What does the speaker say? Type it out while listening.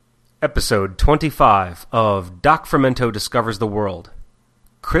Episode 25 of Doc Fermento Discovers the World.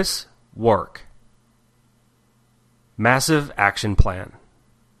 Chris Wark. Massive Action Plan.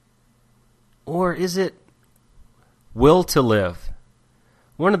 Or is it Will to Live?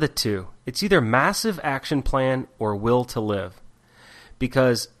 One of the two. It's either Massive Action Plan or Will to Live.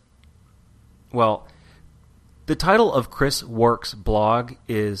 Because, well, the title of Chris Wark's blog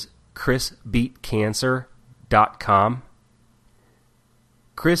is chrisbeatcancer.com.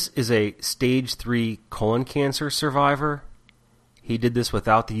 Chris is a stage 3 colon cancer survivor. He did this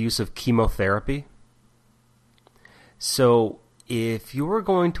without the use of chemotherapy. So if you're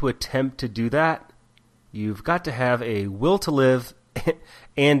going to attempt to do that, you've got to have a will to live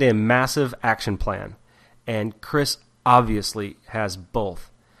and a massive action plan. And Chris obviously has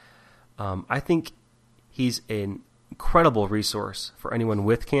both. I think he's an incredible resource for anyone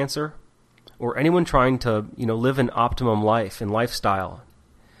with cancer or anyone trying to, live an optimum life and lifestyle.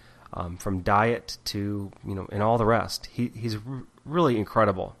 From diet to, and all the rest. He's really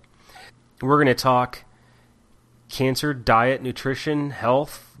incredible. We're going to talk cancer, diet, nutrition,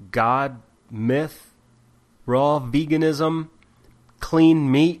 health, God, myth, raw veganism,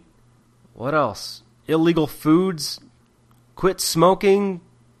 clean meat. What else? Illegal foods, quit smoking,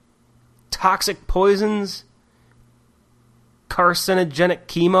 toxic poisons, carcinogenic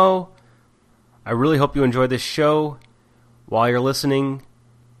chemo. I really hope you enjoy this show. While you're listening,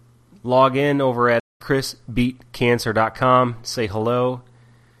 log in over at chrisbeatcancer.com. Say hello.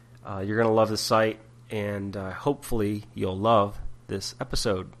 You're going to love the site, and hopefully you'll love this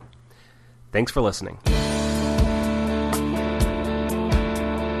episode. Thanks for listening.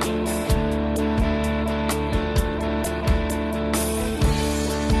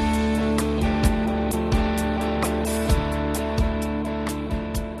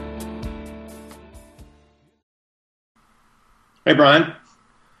 Hey, Brian.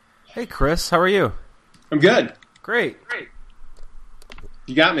 Hey, Chris. How are you? I'm good. Great.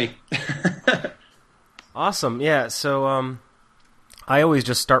 You got me. Awesome. Yeah. So, I always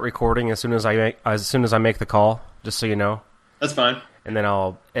just start recording as soon as I make the call, just so you know. That's fine. And then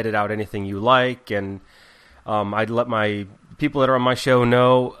I'll edit out anything you like, and I'd let my people that are on my show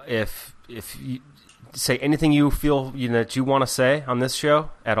know if you say anything you feel that you want to say on this show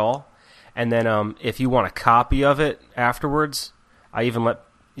at all, and then if you want a copy of it afterwards, I even let.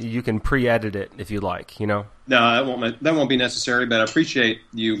 You can pre-edit it if you like, No, that won't be necessary, but I appreciate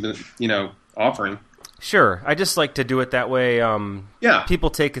you, offering. Sure. I just like to do it that way. Yeah. People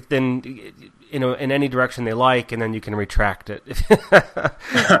take it then, in any direction they like, and then you can retract it.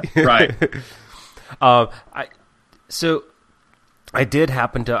 Right. So I did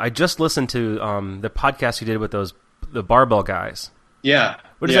happen to. I just listened to the podcast you did with the barbell guys. Yeah.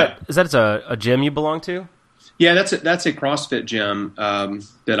 What is that? Is that a gym you belong to? Yeah, that's a CrossFit gym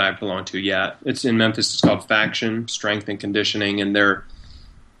that I belong to. Yeah, it's in Memphis. It's called Faction Strength and Conditioning, and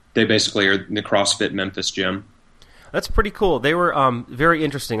they basically are the CrossFit Memphis gym. That's pretty cool. They were very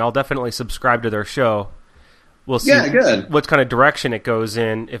interesting. I'll definitely subscribe to their show. We'll see what kind of direction it goes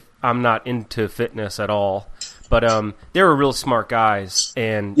in if I'm not into fitness at all. But they were real smart guys,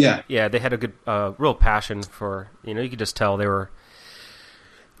 and they had a good, real passion for. You could just tell they were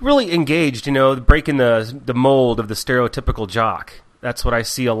really engaged, breaking the mold of the stereotypical jock. That's what I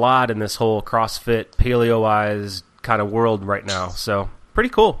see a lot in this whole CrossFit, paleoized kind of world right now. So, pretty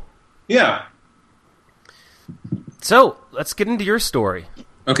cool. Yeah. So, let's get into your story.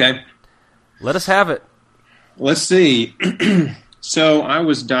 Okay. Let us have it. Let's see. So, I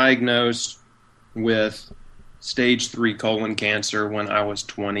was diagnosed with stage 3 colon cancer when I was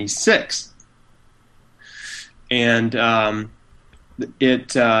 26. And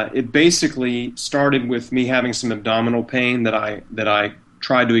it basically started with me having some abdominal pain that I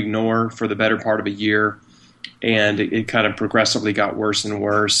tried to ignore for the better part of a year, and it kind of progressively got worse and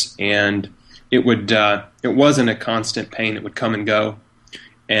worse. And it wasn't a constant pain; it would come and go,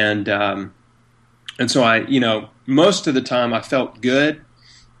 and so I most of the time I felt good,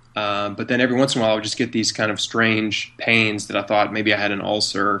 but then every once in a while I would just get these kind of strange pains that I thought maybe I had an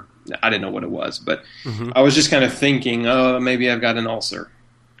ulcer. I didn't know what it was, but I was just kind of thinking, oh, maybe I've got an ulcer.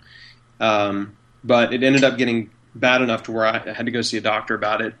 But it ended up getting bad enough to where I had to go see a doctor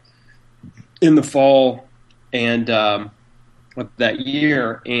about it in the fall and of that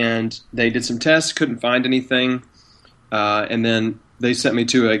year. And they did some tests, couldn't find anything. And then they sent me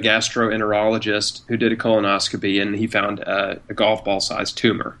to a gastroenterologist who did a colonoscopy, and he found a golf ball-sized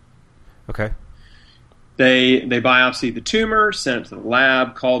tumor. Okay. They biopsied the tumor, sent it to the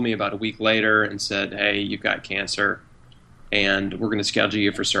lab, called me about a week later and said, hey, you've got cancer, and we're going to schedule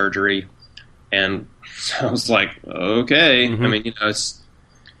you for surgery. And so I was like, okay. Mm-hmm. I mean,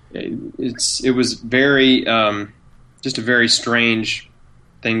 it was very just a very strange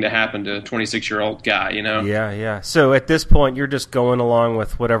thing to happen to a 26-year-old guy, you know? Yeah, yeah. So at this point, you're just going along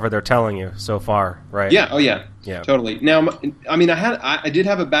with whatever they're telling you so far, right? Yeah. Oh, yeah. Yeah. Totally. Now, I mean, I did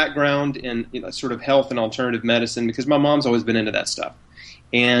have a background in sort of health and alternative medicine because my mom's always been into that stuff,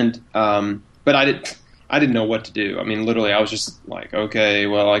 and but I didn't know what to do. I mean, literally, I was just like, okay,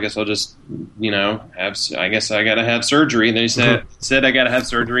 well, I guess I'll just, I guess I got to have surgery. And they said I got to have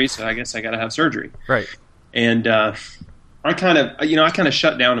surgery, so I guess I got to have surgery. Right. And I kind of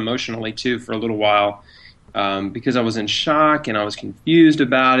shut down emotionally too for a little while because I was in shock and I was confused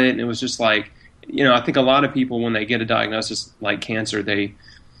about it, and it was just like, I think a lot of people when they get a diagnosis like cancer, they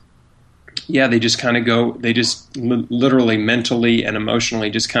just kind of go, they just literally mentally and emotionally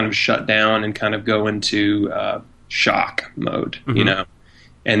just kind of shut down and kind of go into shock mode,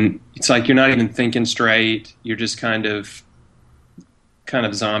 and it's like you're not even thinking straight. You're just kind of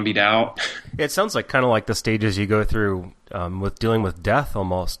zombied out. It sounds like kind of like the stages you go through with dealing with death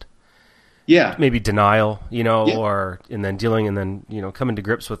almost. Yeah. Maybe denial, Yeah. or and then coming to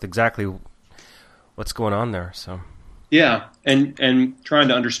grips with exactly what's going on there. So yeah, and trying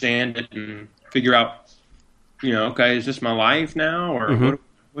to understand it and figure out, okay, is this my life now, or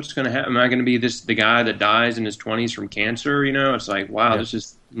what's going to happen? Am I going to be the guy that dies in his 20s from cancer? It's like, wow, This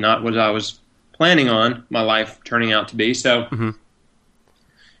is not what I was planning on my life turning out to be. So,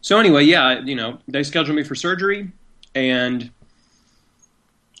 So anyway, they scheduled me for surgery, and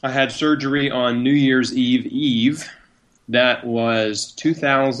I had surgery on New Year's Eve. That was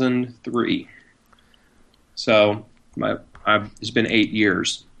 2003. So it's been 8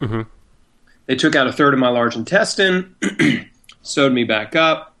 years. Mm-hmm. They took out a third of my large intestine, sewed me back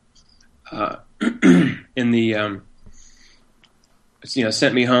up, in the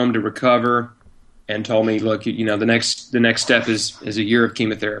sent me home to recover, and told me, look, the next step is a year of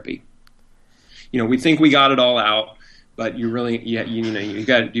chemotherapy. We think we got it all out, but you really, you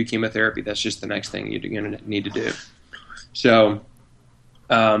got to do chemotherapy. That's just the next thing you're going to need to do. So,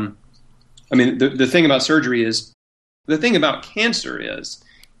 the thing about surgery is, the thing about cancer is,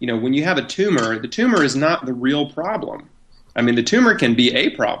 when you have a tumor, the tumor is not the real problem. I mean, the tumor can be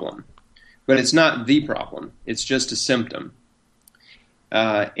a problem, but it's not the problem. It's just a symptom.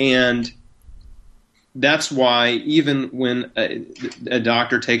 And that's why even when a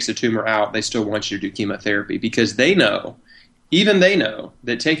doctor takes a tumor out, they still want you to do chemotherapy, because they know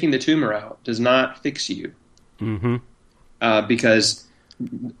that taking the tumor out does not fix you. Mm-hmm. Because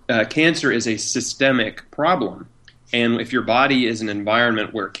cancer is a systemic problem. And if your body is an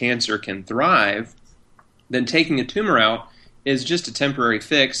environment where cancer can thrive, then taking a tumor out is just a temporary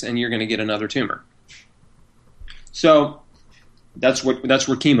fix, and you're going to get another tumor. So that's where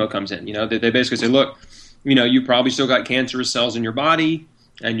chemo comes in. They basically say, look, you probably still got cancerous cells in your body,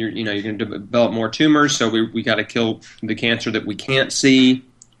 and you're going to develop more tumors. So we got to kill the cancer that we can't see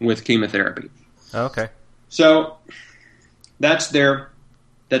with chemotherapy. Okay. So that's their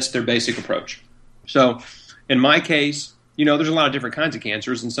basic approach. So in my case, there's a lot of different kinds of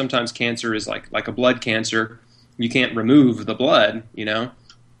cancers, and sometimes cancer is like a blood cancer. You can't remove the blood,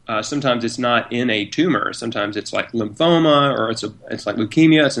 Sometimes it's not in a tumor. Sometimes it's like lymphoma, or it's like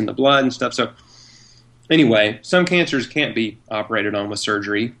leukemia. It's in the blood and stuff. So anyway, some cancers can't be operated on with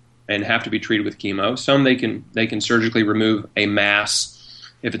surgery and have to be treated with chemo. Some they can surgically remove a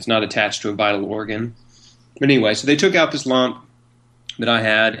mass if it's not attached to a vital organ. But anyway, so they took out this lump that I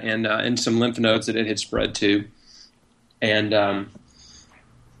had and some lymph nodes that it had spread to, and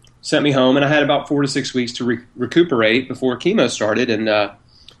sent me home. And I had about 4 to 6 weeks to recuperate before chemo started. And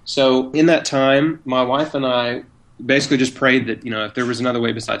so in that time, my wife and I basically just prayed that, if there was another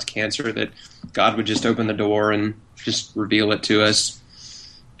way besides cancer, that God would just open the door and just reveal it to us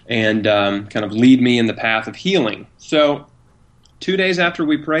and kind of lead me in the path of healing. So 2 days after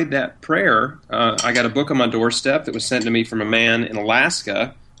we prayed that prayer, I got a book on my doorstep that was sent to me from a man in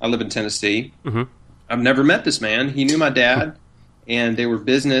Alaska. I live in Tennessee. Mm-hmm. I've never met this man. He knew my dad, and they were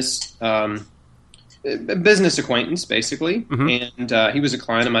business acquaintance, basically. Mm-hmm. And he was a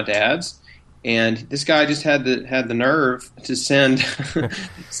client of my dad's. And this guy just had the nerve to send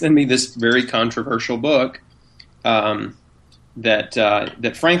me this very controversial book that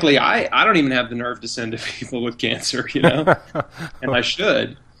frankly I don't even have the nerve to send to people with cancer, and I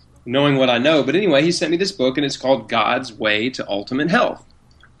should, knowing what I know. But anyway, he sent me this book, and it's called God's Way to Ultimate Health,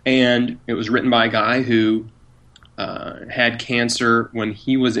 and it was written by a guy who had cancer when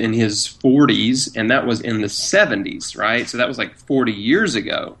he was in his 40s, and that was in the 70s, right? So that was like 40 years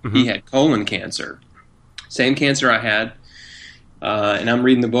ago. Mm-hmm. He had colon cancer, same cancer I had. And I'm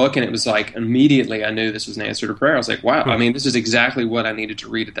reading the book, and it was like immediately I knew this was an answer to prayer. I was like, wow, I mean, this is exactly what I needed to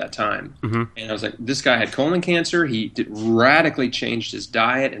read at that time. And I was like, this guy had colon cancer. He radically changed his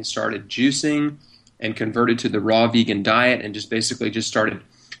diet and started juicing and converted to the raw vegan diet and just basically just started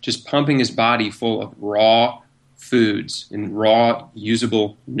just pumping his body full of raw foods and raw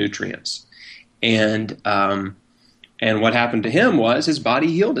usable nutrients. And what happened to him was his body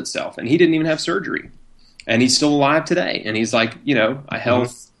healed itself, and he didn't even have surgery. And he's still alive today. And he's like, you know, a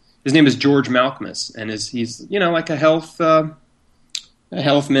health. His name is George Malkmus, and he's you know, like a health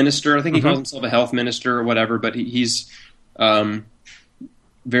minister. I think he calls himself a health minister or whatever. But he's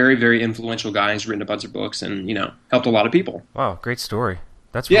very, very influential guy. He's written a bunch of books and, you know, helped a lot of people. Wow, great story.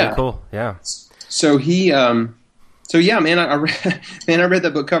 That's really cool. Yeah. So man, I read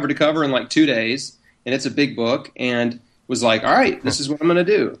that book cover to cover in like 2 days, and it's a big book, and was like, all right, this is what I'm going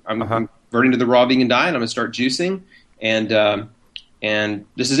to do. I'm converting to the raw vegan diet. I'm going to start juicing, and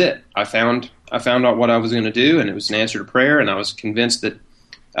this is it. I found out what I was going to do, and it was an answer to prayer, and I was convinced that,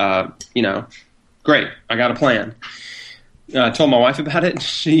 you know, great, I got a plan. I told my wife about it, and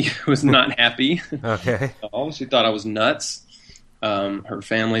she was not happy. Okay. She thought I was nuts. Her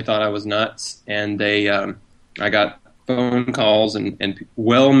family thought I was nuts, and I got phone calls and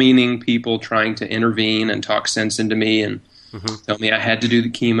well-meaning people trying to intervene and talk sense into me and tell me I had to do the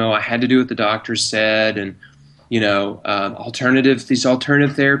chemo, I had to do what the doctor said, and, you know, these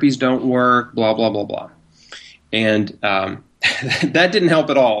alternative therapies don't work, blah, blah, blah, blah. And that didn't help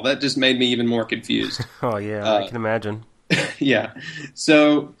at all. That just made me even more confused. Oh, yeah, I can imagine. Yeah.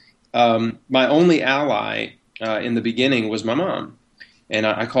 So my only ally in the beginning was my mom. And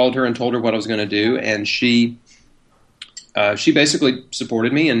I called her and told her what I was going to do, and she basically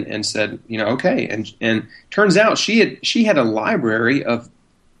supported me and said, you know, okay. And turns out she had a library of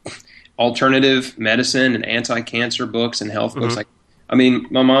alternative medicine and anti-cancer books and health books. Like, I mean,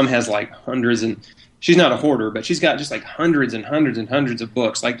 my mom has like hundreds, and she's not a hoarder, but she's got just like hundreds and hundreds and hundreds of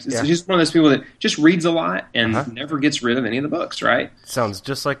books. Like, she's one of those people that just reads a lot and never gets rid of any of the books, right? Sounds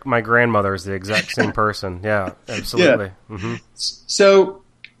just like my grandmother is the exact same person. Yeah, absolutely. Yeah. So,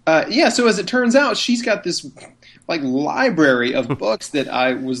 so as it turns out, she's got this like library of books that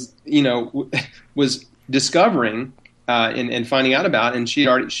I was, you know, was discovering and finding out about, and she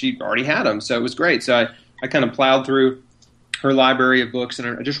already had them, so it was great. So I kind of plowed through her library of books,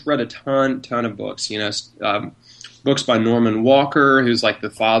 and I just read a ton of books. You know, books by Norman Walker, who's like the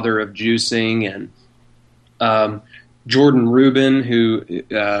father of juicing, and Jordan Rubin, who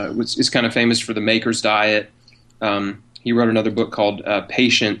is kind of famous for the Maker's Diet. He wrote another book called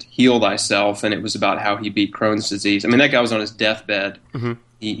Patient, Heal Thyself, and it was about how he beat Crohn's disease. I mean, that guy was on his deathbed.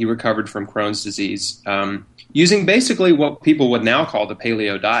 He recovered from Crohn's disease using basically what people would now call the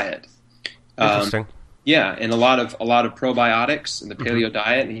paleo diet. Interesting. Yeah, and a lot of probiotics in the paleo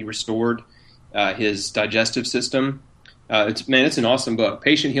diet, and he restored his digestive system. It's an awesome book,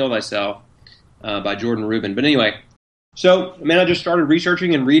 Patient, Heal Thyself, by Jordan Rubin. But anyway, so I just started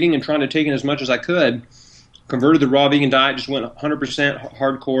researching and reading and trying to take in as much as I could. Converted the raw vegan diet, just went 100%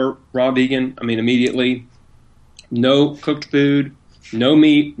 hardcore raw vegan. I mean, immediately. No cooked food, no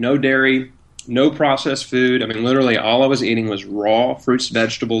meat, no dairy, no processed food. I mean, literally all I was eating was raw fruits,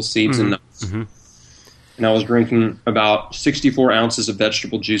 vegetables, seeds, and nuts. And I was drinking about 64 ounces of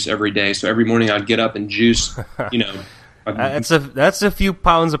vegetable juice every day. So every morning I'd get up and juice, you know. That's a few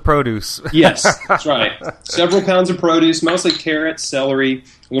pounds of produce. Yes, that's right. Several pounds of produce, mostly carrots, celery,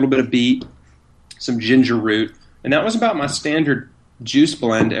 a little bit of beet, some ginger root, and that was about my standard juice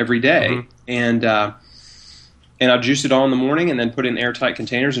blend every day. And I juiced it all in the morning and then put it in airtight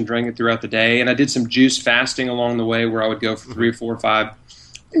containers and drank it throughout the day. And I did some juice fasting along the way where I would go for 3 or 4 or 5. I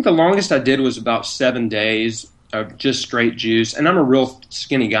think the longest I did was about 7 days of just straight juice. And I'm a real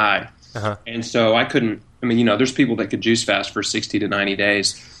skinny guy. And so I couldn't, I mean, you know, there's people that could juice fast for 60 to 90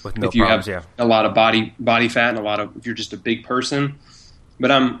 days. With no if you problems, have a lot of body fat and if you're just a big person. But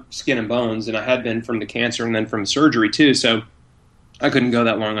I'm skin and bones, and I had been from the cancer and then from the surgery too, so I couldn't go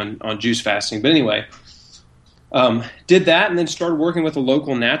that long on juice fasting. But anyway, did that and then started working with a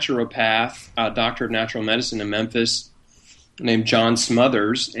local naturopath, doctor of natural medicine in Memphis named John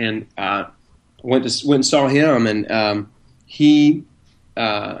Smothers, and went and saw him, and I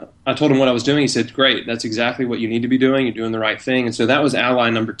told him what I was doing. He said, great, that's exactly what you need to be doing. You're doing the right thing. And so that was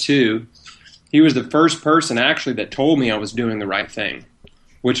ally number 2. He was the first person actually that told me I was doing the right thing.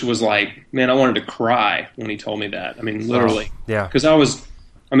 Which was like, man, I wanted to cry when he told me that. I mean, literally. Yeah. Because I was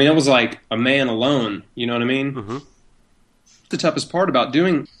like a man alone. You know what I mean? The toughest part about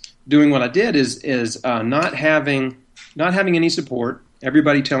doing what I did is not having any support.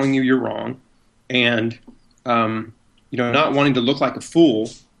 Everybody telling you you're wrong, and not wanting to look like a fool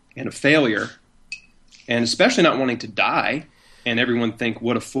and a failure, and especially not wanting to die and everyone think,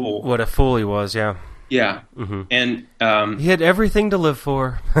 what a fool. What a fool he was, yeah. Yeah. Mm-hmm. And he had everything to live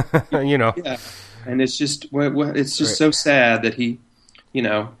for, Yeah. And it's just so sad that he,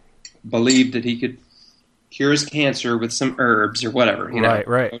 believed that he could cure his cancer with some herbs or whatever.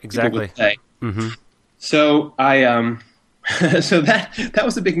 Right, exactly. Mm-hmm. So so that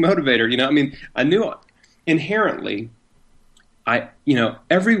was a big motivator. I knew inherently,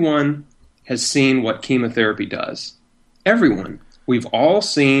 everyone has seen what chemotherapy does. Everyone. We've all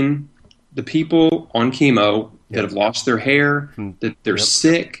seen the people on chemo that have lost their hair, that they're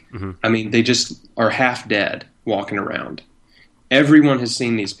sick. Mm-hmm. They just are half dead walking around. Everyone has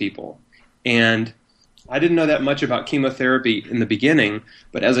seen these people. And I didn't know that much about chemotherapy in the beginning,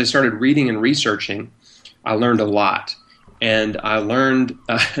 but as I started reading and researching, I learned a lot. And I learned,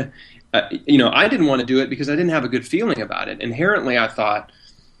 I didn't want to do it because I didn't have a good feeling about it. Inherently, I thought,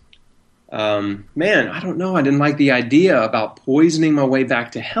 I don't know. I didn't like the idea about poisoning my way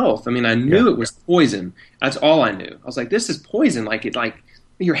back to health. I knew it was poison. That's all I knew. I was like, this is poison. Like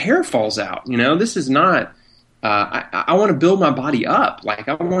your hair falls out. This is not. I want to build my body up. Like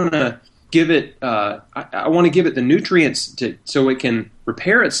I want to give it. I want to give it the nutrients so it can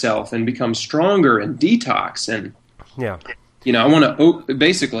repair itself and become stronger and detox. And I want to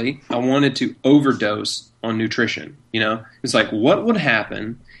basically. I wanted to overdose on nutrition. It's like, what would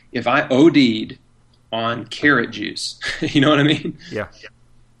happen if I OD'd on carrot juice? You know what I mean? Yeah.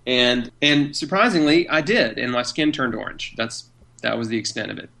 And surprisingly, I did, and my skin turned orange. That was the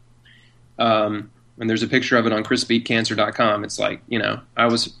extent of it. And there's a picture of it on chrisbeatcancer.com. It's like, I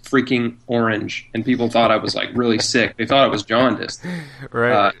was freaking orange, and people thought I was like really sick. They thought I was jaundiced.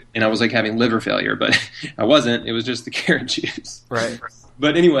 Right. And I was like having liver failure, but I wasn't. It was just the carrot juice. Right.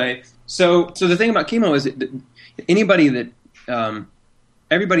 But anyway, so the thing about chemo is that anybody that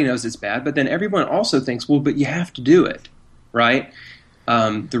everybody knows it's bad, but then everyone also thinks, well, but you have to do it, right?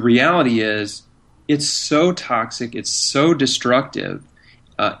 The reality is it's so toxic, it's so destructive.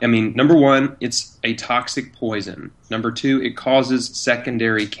 Number one, it's a toxic poison. Number two, it causes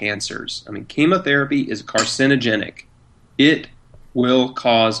secondary cancers. Chemotherapy is carcinogenic. It will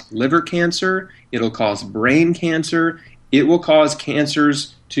cause liver cancer. It'll cause brain cancer. It will cause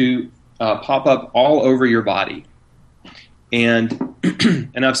cancers to pop up all over your body. And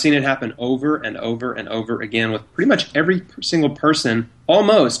and I've seen it happen over and over and over again with pretty much every single person.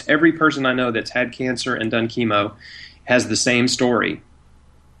 Almost every person I know that's had cancer and done chemo has the same story.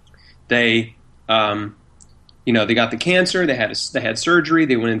 They, they got the cancer. They had surgery.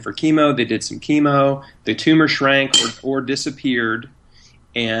 They went in for chemo. They did some chemo. The tumor shrank or disappeared,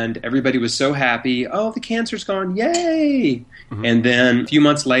 and everybody was so happy. Oh, the cancer's gone! Yay! Mm-hmm. And then a few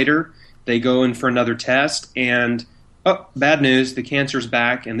months later, they go in for another test, and oh, bad news! The cancer's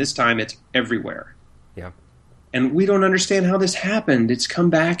back, and this time it's everywhere. Yeah. And we don't understand how this happened. It's come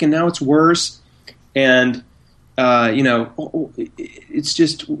back, and now it's worse. And it's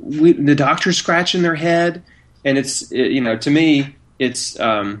just the doctor's scratching their head, and it's to me it's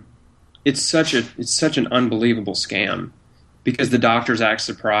such an unbelievable scam, because the doctors act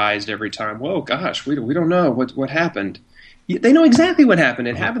surprised every time. Whoa, gosh, we don't know what happened. They know exactly what happened.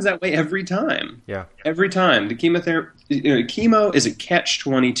 It happens that way every time. Yeah, every time. The chemo is a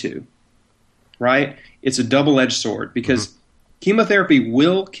catch-22, right? It's a double-edged sword, because chemotherapy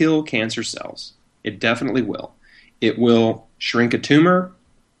will kill cancer cells. It definitely will. It will shrink a tumor.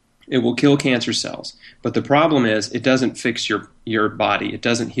 It will kill cancer cells. But the problem is it doesn't fix your body. It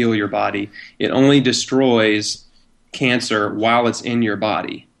doesn't heal your body. It only destroys cancer while it's in your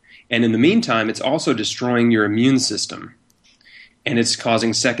body. And in the meantime, it's also destroying your immune system. And it's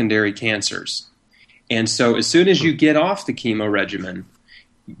causing secondary cancers. And so as soon as you get off the chemo regimen,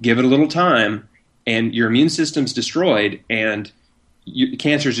 give it a little time, and your immune system's destroyed, and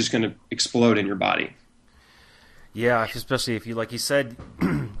cancer is just going to explode in your body. Yeah, especially if you, like you said,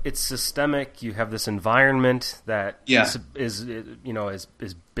 it's systemic. You have this environment that is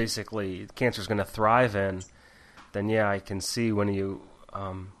basically cancer is going to thrive in. Then I can see when you,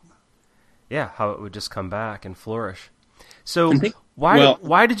 how it would just come back and flourish. So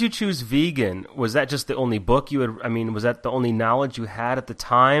why did you choose vegan? Was that just the only book you had? Was that the only knowledge you had at the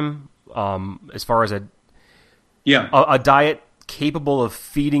time, as far as a diet capable of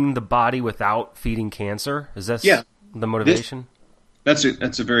feeding the body without feeding cancer? Is that the motivation? That's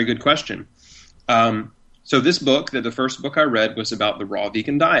a very good question. So this book, the first book I read, was about the raw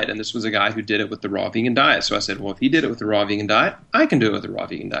vegan diet, and this was a guy who did it with the raw vegan diet. So I said, well, if he did it with the raw vegan diet, I can do it with the raw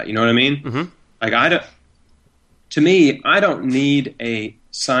vegan diet. You know what I mean? Mm-hmm. To me, I don't need a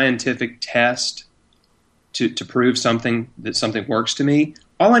scientific test to prove something works to me.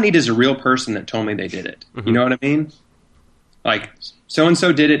 All I need is a real person that told me they did it. You know what I mean? Like,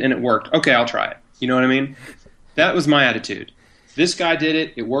 so-and-so did it and it worked. Okay, I'll try it. You know what I mean? That was my attitude. This guy did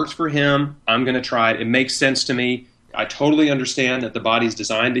it. It works for him. I'm going to try it. It makes sense to me. I totally understand that the body's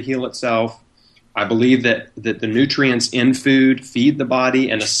designed to heal itself. I believe that the nutrients in food feed the body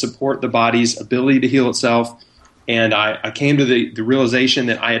and support the body's ability to heal itself. And I came to the realization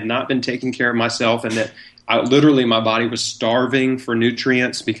that I had not been taking care of myself, and that literally my body was starving for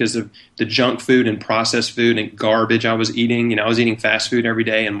nutrients because of the junk food and processed food and garbage I was eating. I was eating fast food every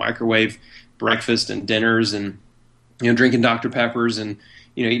day and microwave breakfast and dinners, and drinking Dr. Peppers, and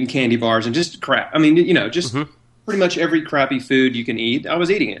eating candy bars and just crap. I mean, just pretty much every crappy food you can eat. I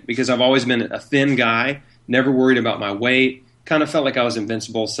was eating it because I've always been a thin guy, never worried about my weight. Kind of felt like I was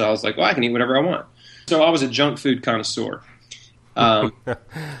invincible, so I was like, well, I can eat whatever I want. So I was a junk food connoisseur. So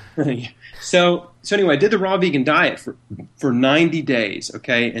anyway, I did the raw vegan diet for 90 days,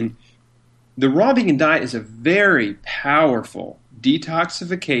 okay? And the raw vegan diet is a very powerful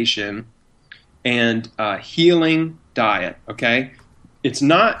detoxification and healing diet, okay? It's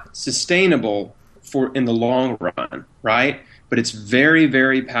not sustainable in the long run, right? But it's very,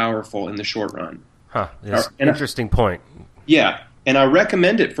 very powerful in the short run. Huh. That's an interesting point. Yeah, and I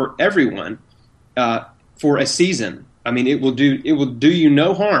recommend it for everyone for a season. I mean, it will do you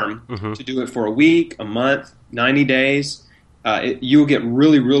no harm to do it for a week, a month, 90 days. You'll get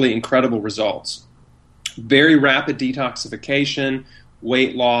really, really incredible results. Very rapid detoxification,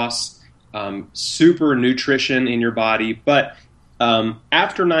 weight loss, super nutrition in your body. But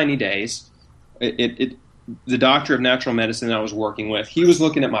after 90 days, the doctor of natural medicine that I was working with, he was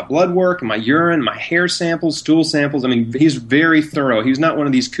looking at my blood work and my urine, my hair samples, stool samples. I mean, he's very thorough. He was not one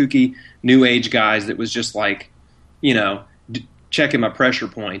of these kooky new age guys that was just like, checking my pressure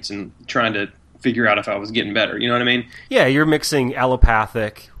points and trying to figure out if I was getting better. You know what I mean? Yeah, you're mixing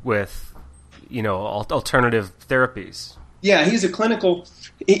allopathic with, alternative therapies. Yeah, he's a clinical.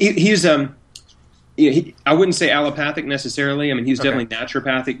 He's I wouldn't say allopathic necessarily. I mean, he's definitely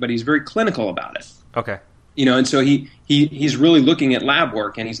naturopathic, but he's very clinical about it. Okay. And so he's really looking at lab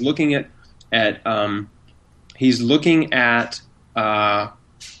work, and he's looking at the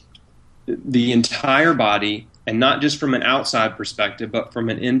entire body, and not just from an outside perspective, but from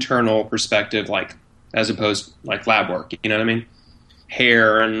an internal perspective, like as opposed like lab work. You know what I mean?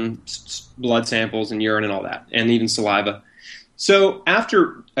 Hair and blood samples and urine and all that, and even saliva. So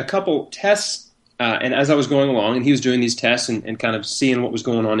after a couple tests, and as I was going along, and he was doing these tests and kind of seeing what was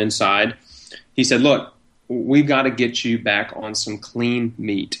going on inside, he said, "Look, we've got to get you back on some clean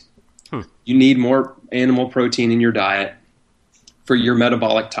meat. You need more animal protein in your diet for your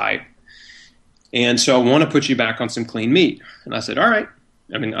metabolic type. And so I want to put you back on some clean meat." And I said, all right.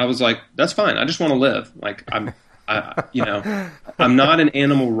 I mean, I was like, that's fine. I just want to live. Like, I'm not an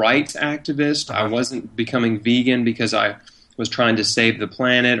animal rights activist. I wasn't becoming vegan because I was trying to save the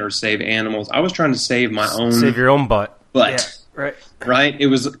planet or save animals. I was trying to save my own. Save your own butt. Yeah, right. Right. It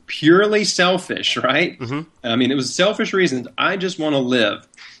was purely selfish, right? I mean, it was selfish reasons. I just want to live.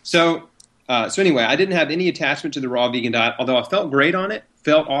 So anyway, I didn't have any attachment to the raw vegan diet, although I felt great on it.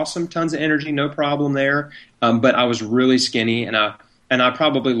 Felt awesome, tons of energy, no problem there. But I was really skinny, and I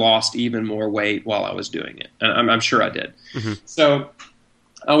probably lost even more weight while I was doing it. And I'm sure I did. So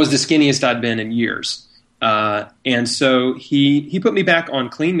I was the skinniest I'd been in years. And so he put me back on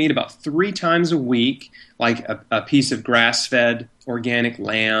clean meat about 3 times a week, like a piece of grass-fed organic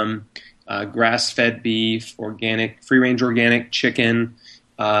lamb, grass-fed beef, organic free-range organic chicken,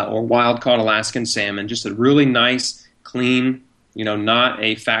 or wild-caught Alaskan salmon. Just a really nice, clean, not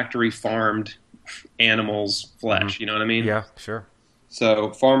a factory farmed animal's flesh. You know what I mean? Yeah, sure.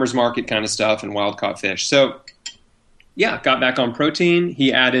 So farmer's market kind of stuff and wild caught fish. So yeah, got back on protein.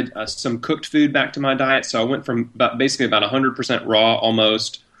 He added some cooked food back to my diet. So I went from basically about 100% raw,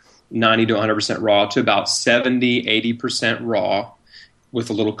 almost 90 to 100% raw, to about 70, 80% raw with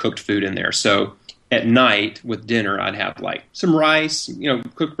a little cooked food in there. So at night with dinner, I'd have like some rice,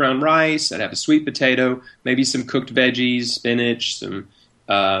 cooked brown rice. I'd have a sweet potato, maybe some cooked veggies, spinach, some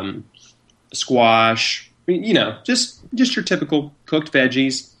squash, just your typical cooked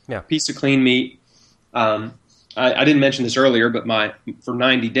veggies, piece of clean meat. I didn't mention this earlier, but for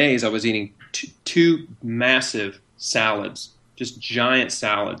 90 days, I was eating two massive salads, just giant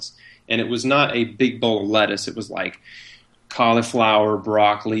salads. And it was not a big bowl of lettuce. It was like cauliflower,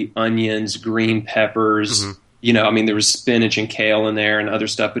 broccoli, onions, green peppers. There was spinach and kale in there and other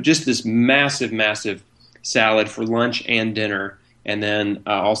stuff, but just this massive, massive salad for lunch and dinner. And then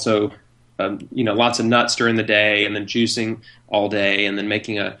also, lots of nuts during the day, and then juicing all day, and then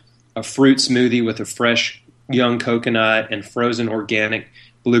making a fruit smoothie with a fresh young coconut and frozen organic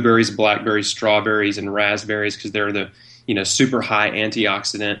blueberries, blackberries, strawberries, and raspberries because they're the super high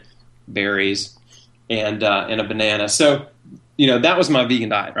antioxidant berries, and a banana. So that was my vegan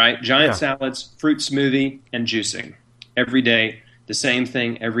diet, right? Giant salads, fruit smoothie, and juicing every day. The same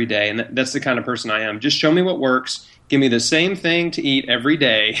thing every day, and that's the kind of person I am. Just show me what works. Give me the same thing to eat every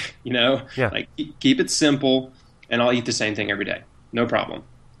day. Like keep it simple, and I'll eat the same thing every day. No problem.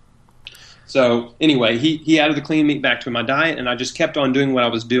 So anyway, he added the clean meat back to my diet, and I just kept on doing what I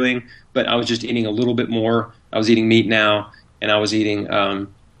was doing, but I was just eating a little bit more. I was eating meat now, and I was eating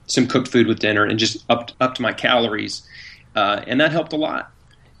some cooked food with dinner, and just up to my calories, and that helped a lot.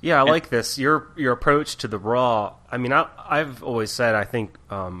 Yeah, I like this. Your approach to the raw. I mean, I've always said I think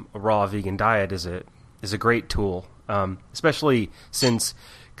a raw vegan diet is a great tool, especially since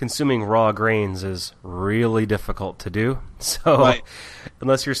consuming raw grains is really difficult to do. So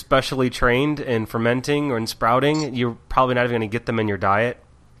unless you're specially trained in fermenting or in sprouting, you're probably not even going to get them in your diet.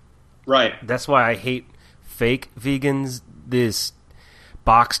 Right. That's why I hate fake vegans, this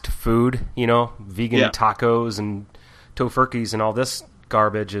boxed food, vegan tacos and tofurkeys and all this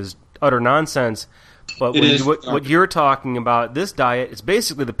garbage is utter nonsense. But what you're talking about, this diet, is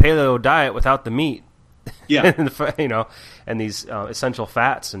basically the paleo diet without the meat. Yeah. and these essential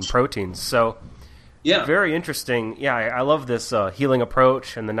fats and proteins. So, very interesting. Yeah, I love this healing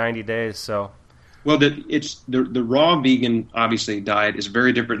approach and the 90 days. So, well, the raw vegan obviously diet is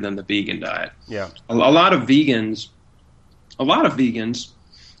very different than the vegan diet. Yeah, a lot of vegans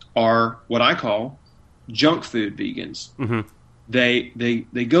are what I call junk food vegans. Mm-hmm.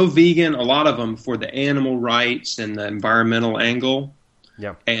 They go vegan, a lot of them, for the animal rights and the environmental angle.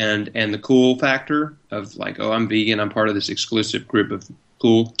 Yeah. And the cool factor of like, oh, I'm vegan, I'm part of this exclusive group of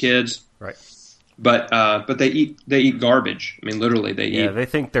cool kids. Right. But they eat garbage. I mean, literally, they eat. They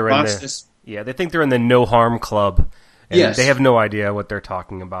think they're they think they're in the no harm club. And yes. They have no idea what they're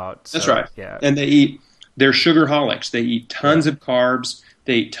talking about. So, that's right. Yeah. And they're sugarholics. They eat tons of carbs.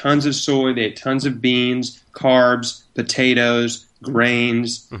 They eat tons of soy. They eat tons of beans, carbs, potatoes,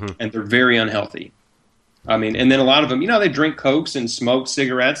 grains, and they're very unhealthy. I mean, and then a lot of them, they drink Cokes and smoke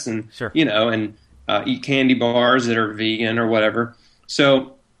cigarettes and, and eat candy bars that are vegan or whatever.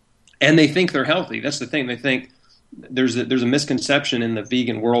 So, and they think they're healthy. That's the thing. They think there's a misconception in the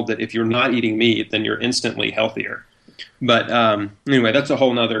vegan world that if you're not eating meat, then you're instantly healthier. But anyway, that's a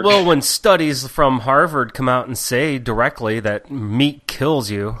whole nother. Well, when studies from Harvard come out and say directly that meat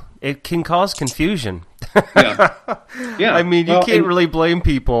kills you, it can cause confusion. Yeah. I mean, you can't really blame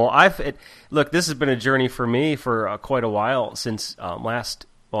people. Look, this has been a journey for me for quite a while since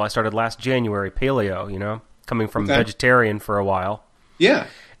I started last January, paleo, coming from vegetarian for a while. Yeah.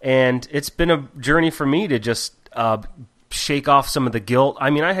 And it's been a journey for me to just shake off some of the guilt.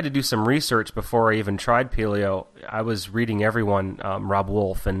 I mean, I had to do some research before I even tried paleo. I was reading everyone, Rob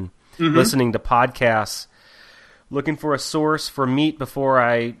Wolf, and listening to podcasts, looking for a source for meat before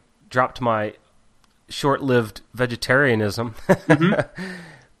I dropped my short-lived vegetarianism.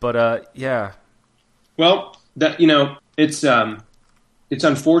 But yeah. Well, that it's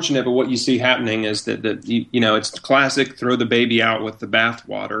unfortunate, but what you see happening is that it's classic throw the baby out with the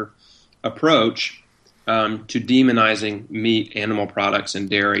bathwater approach to demonizing meat, animal products, and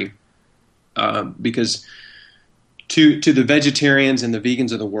dairy, because to the vegetarians and the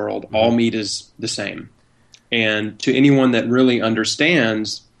vegans of the world, all meat is the same, and to anyone that really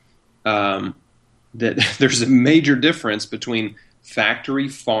understands that there's a major difference between factory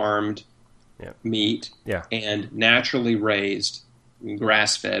farmed meat and naturally raised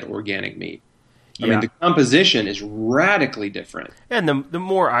grass-fed organic meat. I mean, the composition is radically different. And the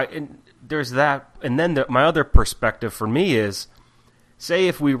more there's that, and then my other perspective for me is, say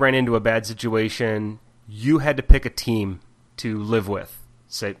if we ran into a bad situation, you had to pick a team to live with.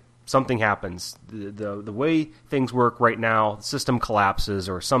 Say something happens, the way things work right now, the system collapses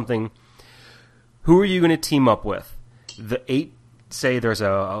or something. Who are you going to team up with? Say there's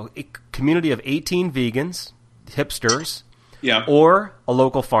a community of 18 vegans, hipsters, or a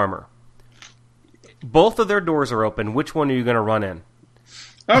local farmer. Both of their doors are open. Which one are you going to run in?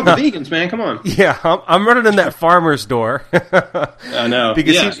 Oh, the vegans, man, come on. Yeah, I'm running in that farmer's door. I know.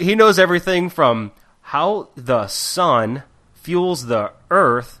 Because he knows everything from how the sun fuels the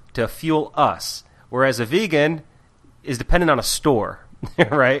earth to fuel us, whereas a vegan is dependent on a store.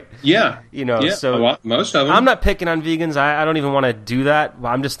 Right? Yeah. So most of them. I'm not picking on vegans. I don't even want to do that.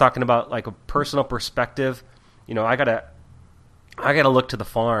 I'm just talking about like a personal perspective. I gotta look to the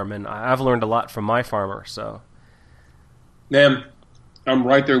farm, and I've learned a lot from my farmer. So, man, I'm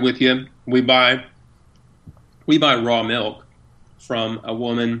right there with you. We buy raw milk from a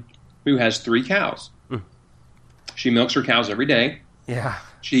woman who has 3 cows, She milks her cows every day. Yeah.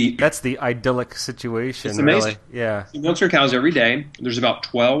 She That's the idyllic situation, It's amazing. really. Yeah. She milks her cows every day. There's about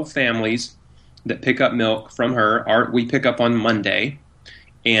 12 families that pick up milk from her. We pick up on Monday,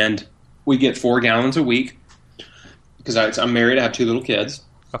 and we get 4 gallons a week because I'm married. I have 2 little kids.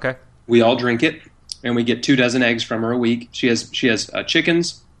 Okay. We all drink it, and we get 2 dozen eggs from her a week. She has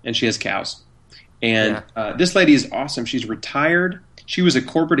chickens, and she has cows. And this lady is awesome. She's retired. She was a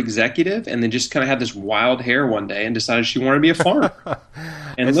corporate executive, and then just kind of had this wild hair one day and decided she wanted to be a farmer.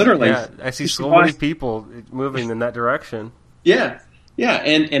 And I see so many people moving in that direction. Yeah.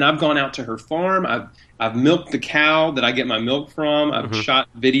 And I've gone out to her farm. I've milked the cow that I get my milk from. I've shot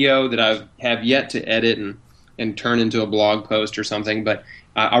video that I have yet to edit and turn into a blog post or something. But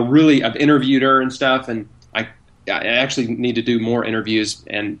I've interviewed her and stuff, and I actually need to do more interviews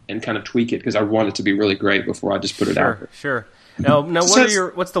and kind of tweak it because I want it to be really great before I just put it out there. Sure. Now,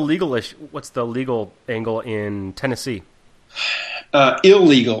 what's the legal issue? What's the legal angle in Tennessee?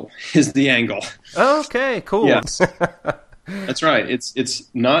 Illegal is the angle. Okay, cool. Yes, that's right. It's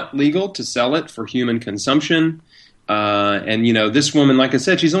not legal to sell it for human consumption. And this woman, like I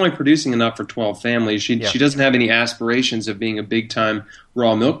said, she's only producing enough for 12 families. She doesn't have any aspirations of being a big time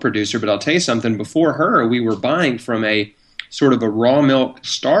raw milk producer. But I'll tell you something. Before her, we were buying from a sort of a raw milk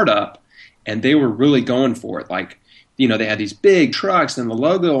startup, and they were really going for it. Like, they had these big trucks and the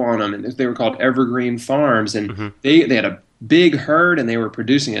logo on them, and they were called Evergreen Farms, and they had a big herd, and they were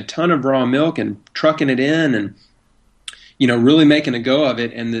producing a ton of raw milk and trucking it in, and really making a go of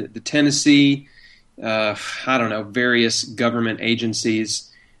it. And the Tennessee, various government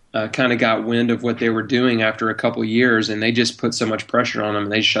agencies kind of got wind of what they were doing after a couple of years, and they just put so much pressure on them,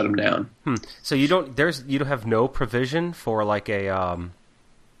 and they shut them down. So you don't have no provision for like a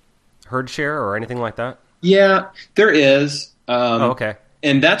herd share or anything like that? Yeah, there is. Okay.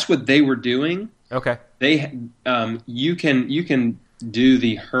 And that's what they were doing. Okay. You can do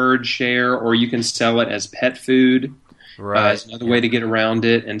the herd share, or you can sell it as pet food. Right. It's another way to get around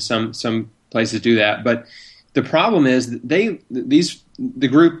it, and some places do that. But the problem is that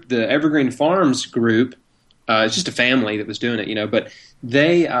the Evergreen Farms group, it's just a family that was doing it, but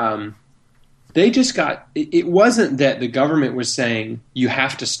they just got. It wasn't that the government was saying you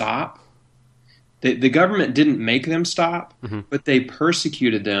have to stop. The government didn't make them stop, but they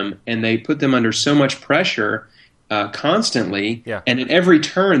persecuted them, and they put them under so much pressure constantly. Yeah. And at every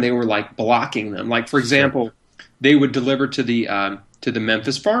turn, they were like blocking them. Like, for example, they would deliver to the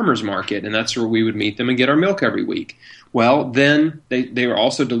Memphis Farmers Market, and that's where we would meet them and get our milk every week. Well, then they were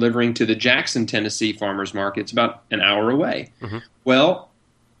also delivering to the Jackson, Tennessee Farmers Market. It's about an hour away. Well,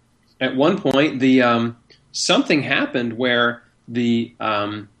 at one point, something happened where the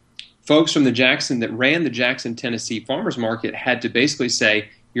folks from that ran the Jackson, Tennessee Farmers Market had to basically say,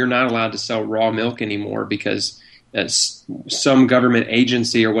 you're not allowed to sell raw milk anymore because some government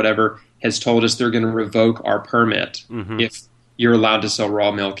agency or whatever has told us they're going to revoke our permit if you're allowed to sell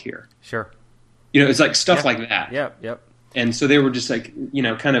raw milk here. Sure. It's like stuff like that. Yep. And so they were just like,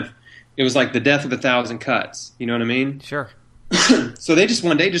 kind of, it was like the death of 1,000 cuts. You know what I mean? Sure. So they just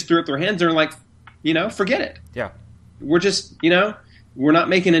one day just threw up their hands and were like, forget it. Yeah. We're just, we're not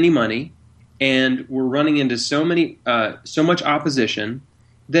making any money, and we're running into so much opposition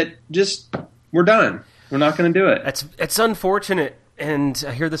that just we're done. We're not going to do it. It's unfortunate, and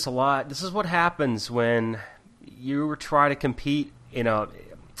I hear this a lot. This is what happens when you try to compete in a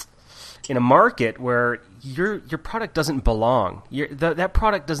market where your product doesn't belong. That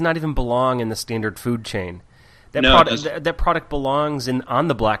product does not even belong in the standard food chain. That product belongs on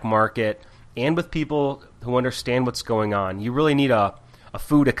the black market and with people who understand what's going on. You really need a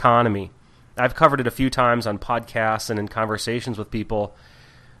food economy. I've covered it a few times on podcasts and in conversations with people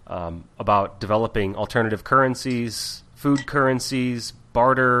about developing alternative currencies, food currencies,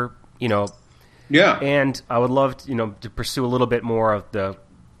 barter, Yeah. And I would love to pursue a little bit more of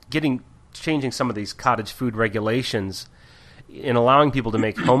changing some of these cottage food regulations in allowing people to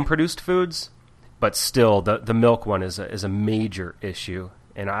make home-produced foods, but still the milk one is a major issue.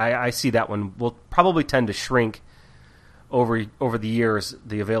 And I see that one will probably tend to shrink over the years,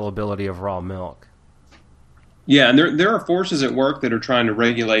 the availability of raw milk. Yeah, and there are forces at work that are trying to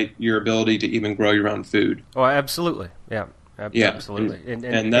regulate your ability to even grow your own food. Oh, absolutely. Yeah, absolutely.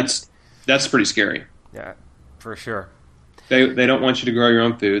 And that's pretty scary. Yeah, for sure. They don't want you to grow your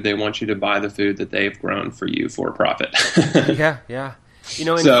own food. They want you to buy the food that they've grown for you for a profit. Yeah.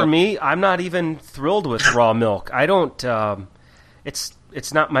 For me, I'm not even thrilled with raw milk. I don't.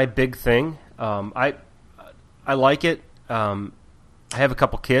 It's not my big thing. I like it. I have a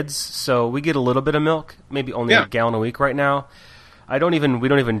couple kids, so we get a little bit of milk, maybe only a gallon a week right now. We don't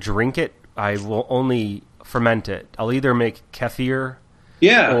even drink it. I will only ferment it. I'll either make kefir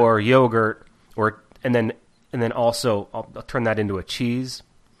Yeah. or yogurt, and then also I'll turn that into a cheese,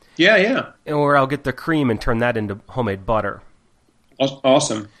 Yeah. or I'll get the cream and turn that into homemade butter.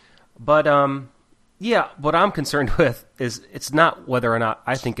 Awesome. But yeah, what I'm concerned with is it's not whether or not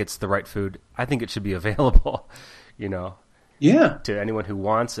I think it's the right food. I think it should be available, Yeah. to anyone who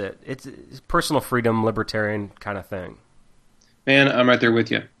wants it. It's personal freedom, libertarian kind of thing. Man, I'm right there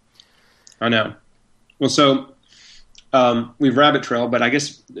with you. I know. Well, so we've rabbit trailed, but I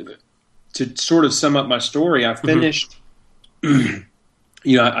guess to sort of sum up my story, I finished,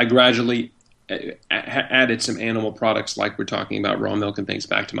 I gradually added some animal products like we're talking about, raw milk and things,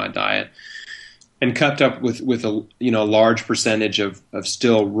 back to my diet, and kept up with a large percentage of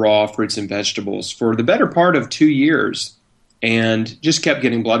still raw fruits and vegetables for the better part of 2 years, and just kept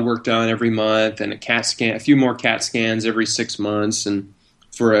getting blood work done every month and a few more CAT scans every 6 months, and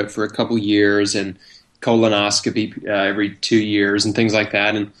for a couple years, and colonoscopy every 2 years and things like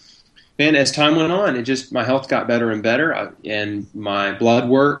that. And man, as time went on, my health got better and better, and my blood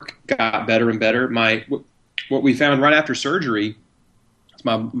work got better and better. What we found right after surgery,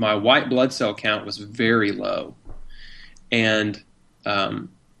 my white blood cell count was very low, and that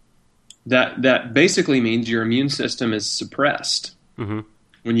basically means your immune system is suppressed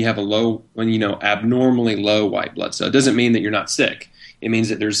when you have abnormally low white blood cell. It doesn't mean that you're not sick. It means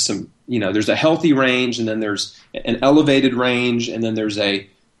that there's there's a healthy range, and then there's an elevated range, and then there's a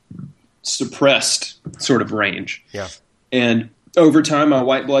suppressed sort of range. Yeah. And over time, my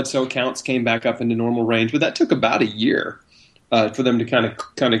white blood cell counts came back up into normal range, but that took about a year for them to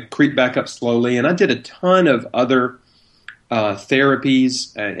kind of creep back up slowly. And I did a ton of other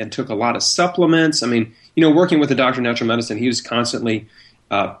therapies and took a lot of supplements. I mean, working with a doctor of natural medicine, he was constantly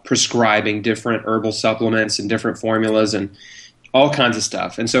prescribing different herbal supplements and different formulas and all kinds of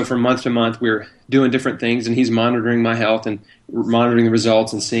stuff. And so from month to month, we're doing different things, and he's monitoring my health and monitoring the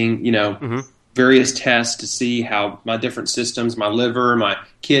results and seeing, various tests to see how my different systems, my liver, my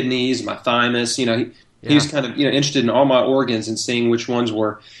kidneys, my thymus, he was kind of, interested in all my organs and seeing which ones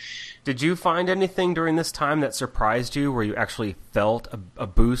were. Did you find anything during this time that surprised you, where you actually felt a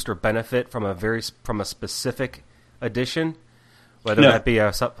boost or benefit from a specific addition, whether that be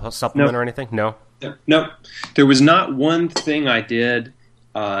a supplement or anything? No. No, there was not one thing I did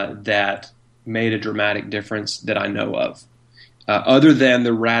that made a dramatic difference that I know of, other than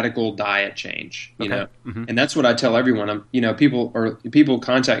the radical diet change. And that's what I tell everyone. People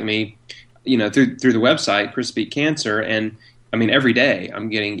contact me, through the website Chris Beat Cancer, and I mean every day I'm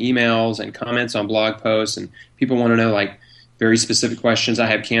getting emails and comments on blog posts, and people want to know like very specific questions. I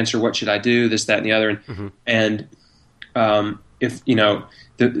have cancer. What should I do? This, that, and the other. And if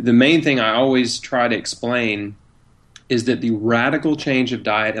the main thing I always try to explain is that the radical change of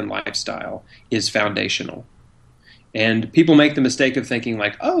diet and lifestyle is foundational. And people make the mistake of thinking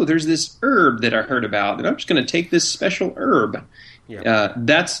like, oh, there's this herb that I heard about, and I'm just going to take this special herb. Yeah.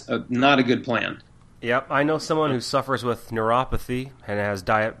 That's not a good plan. Yep, I know someone who suffers with neuropathy and has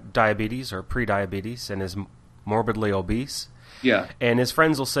diabetes or prediabetes and is morbidly obese. Yeah. And his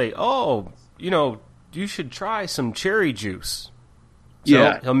friends will say, oh, you should try some cherry juice.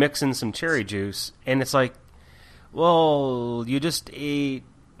 So he'll mix in some cherry juice, and it's like, well, you just ate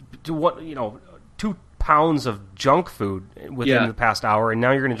 2 pounds of junk food within the past hour, and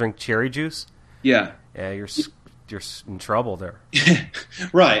now you're going to drink cherry juice? Yeah. Yeah, you're in trouble there.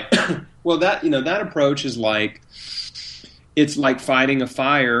 Right. Well, that approach is it's like fighting a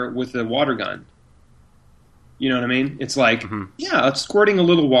fire with a water gun. You know what I mean? It's like, squirting a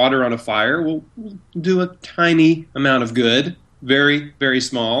little water on a fire will do a tiny amount of good. Very, very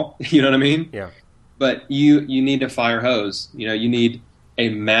small. You know what I mean? Yeah. But you need a fire hose. You need a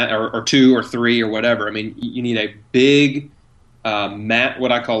mat or 2 or 3 or whatever. I mean, you need a big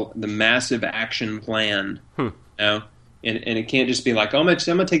what I call the massive action plan. And it can't just be like, oh, I'm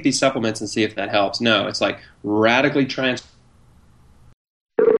gonna take these supplements and see if that helps. No, it's like radically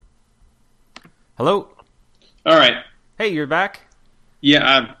Hello. All right. Hey, you're back.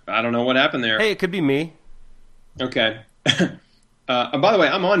 Yeah, I don't know what happened there. Hey, it could be me. Okay. And by the way,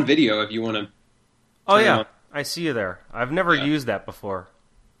 I'm on video if you want to. Oh, yeah. I see you there. I've never used that before.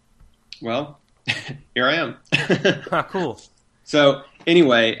 Well, here I am. Cool. So,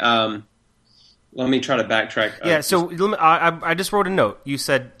 anyway, let me try to backtrack. Yeah, so I just wrote a note. You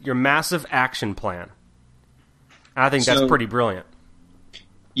said your massive action plan. I think that's pretty brilliant.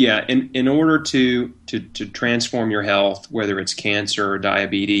 Yeah, in order to transform your health, whether it's cancer or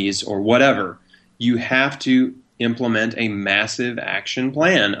diabetes or whatever, you have to implement a massive action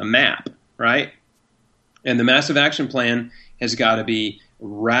plan, a MAP, right? And the massive action plan has got to be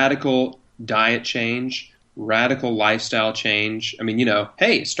radical diet change, radical lifestyle change. I mean,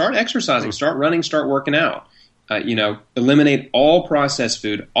 hey, start exercising, start running, start working out. Eliminate all processed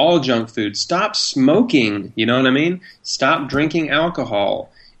food, all junk food. Stop smoking. You know what I mean? Stop drinking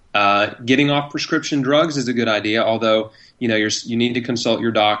alcohol. Getting off prescription drugs is a good idea, although you need to consult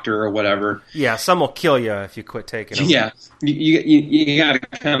your doctor or whatever. Yeah, some will kill you if you quit taking them. Yeah, you got to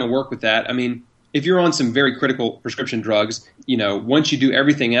kind of work with that. I mean, if you're on some very critical prescription drugs, once you do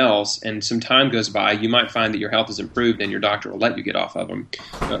everything else and some time goes by, you might find that your health has improved and your doctor will let you get off of them.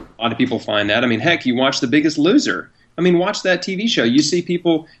 A lot of people find that. I mean, heck, you watch The Biggest Loser. I mean, watch that TV show. You see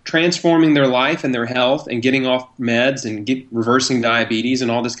people transforming their life and their health and getting off meds and reversing diabetes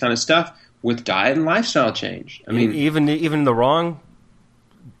and all this kind of stuff with diet and lifestyle change. I mean, even the wrong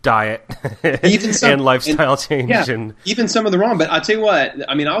diet and lifestyle change. Yeah, even some of the wrong. But I'll tell you what,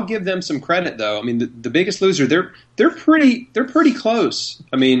 I mean, I'll give them some credit, though. I mean, the Biggest Loser, they're pretty close.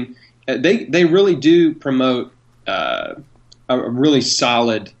 I mean, they really do promote a really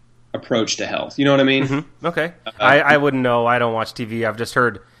solid approach to health. You know what I mean? Mm-hmm. Okay. I wouldn't know. I don't watch TV. I've just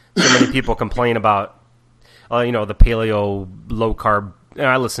heard so many people complain about, the paleo, low carb.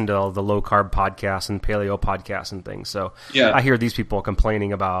 I listen to all the low carb podcasts and paleo podcasts and things. So yeah. I hear these people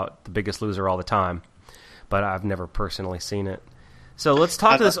complaining about The Biggest Loser all the time, but I've never personally seen it. So let's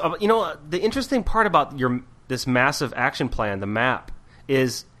talk to this. The interesting part about this massive action plan, the MAP,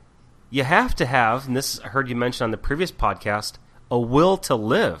 is you have to have, and this I heard you mention on the previous podcast, a will to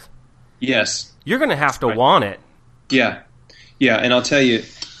live. Yes. You're going to have to want it. Yeah. Yeah, and I'll tell you,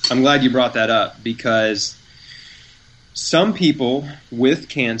 I'm glad you brought that up because some people with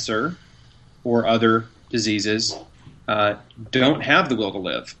cancer or other diseases don't have the will to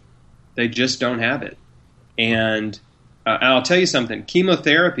live. They just don't have it. And I'll tell you something.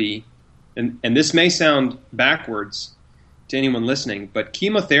 Chemotherapy, and this may sound backwards to anyone listening, but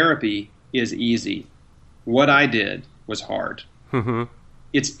chemotherapy is easy. What I did was hard. Mm-hmm.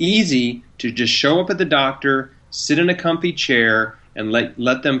 It's easy to just show up at the doctor, sit in a comfy chair, and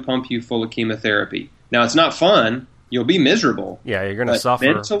let them pump you full of chemotherapy. Now, it's not fun. You'll be miserable. Yeah, you're going to suffer.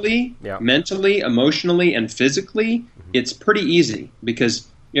 Mentally, emotionally, and physically, it's pretty easy because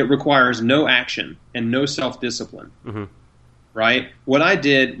it requires no action and no self-discipline. Mm-hmm. Right? What I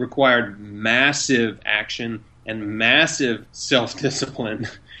did required massive action and massive self-discipline.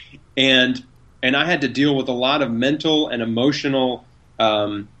 And I had to deal with a lot of mental and emotional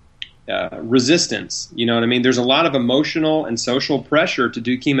resistance. You know what I mean? There's a lot of emotional and social pressure to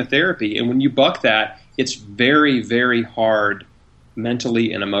do chemotherapy. And when you buck that, it's very, very hard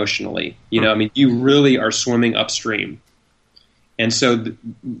mentally and emotionally. You know, I mean, you really are swimming upstream. And so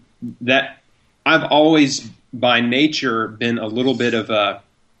that I've always, by nature, been a little bit of a,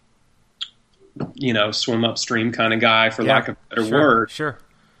 swim upstream kind of guy, for lack of a better word. Sure.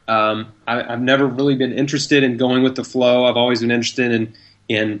 I've never really been interested in going with the flow. I've always been interested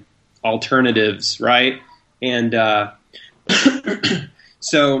in alternatives, right? And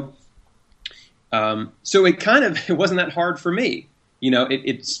so it wasn't that hard for me.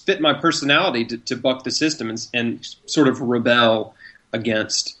 It fit my personality to buck the system and sort of rebel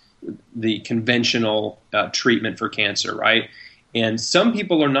against the conventional treatment for cancer, right? And some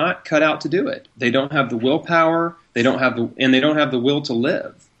people are not cut out to do it. They don't have the willpower. They don't have the will to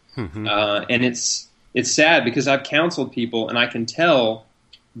live. Mm-hmm. And it's sad because I've counseled people and I can tell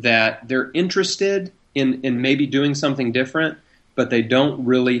that they're interested in maybe doing something different, but they don't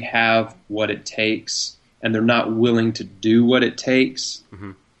really have what it takes, and they're not willing to do what it takes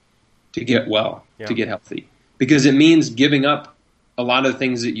to get well, to get healthy. Because it means giving up a lot of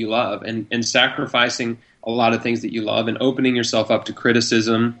things that you love and sacrificing a lot of things that you love and opening yourself up to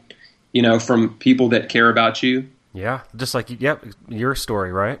criticism, from people that care about you. Yeah, just like your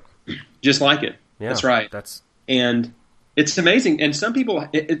story, right? Just like it. Yeah, that's right. And it's amazing. And some people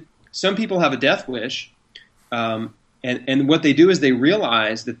have a death wish, and what they do is they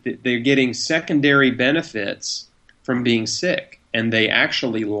realize that they're getting secondary benefits from being sick, and they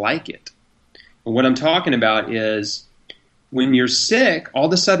actually like it. And what I'm talking about is when you're sick, all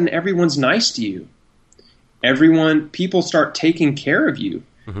of a sudden everyone's nice to you. People start taking care of you.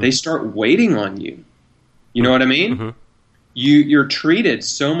 Mm-hmm. They start waiting on you. You know what I mean? Mm-hmm. You're treated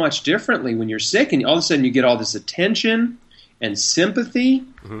so much differently when you're sick, and all of a sudden you get all this attention and sympathy.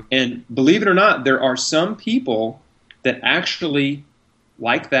 Mm-hmm. And believe it or not, there are some people that actually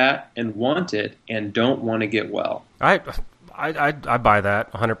like that and want it and don't want to get well. I buy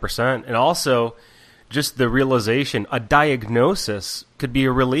that 100%. And also, just the realization, a diagnosis could be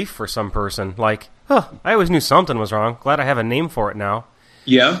a relief for some person. Like, I always knew something was wrong. Glad I have a name for it now.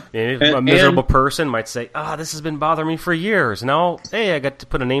 Yeah. A miserable person might say, this has been bothering me for years. Now, hey, I got to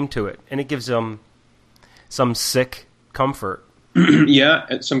put a name to it. And it gives them some sick comfort.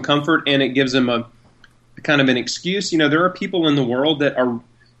 Yeah, some comfort, and it gives them a kind of an excuse. You know, there are people in the world that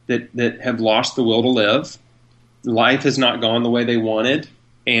have lost the will to live. Life has not gone the way they wanted,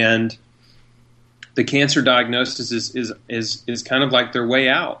 and the cancer diagnosis is kind of like their way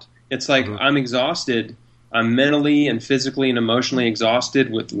out. It's like, I'm exhausted. I'm mentally and physically and emotionally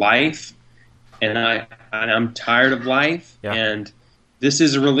exhausted with life, and I'm tired of life, and this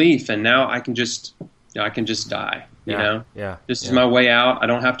is a relief. And now I can just die. You know, this is my way out. I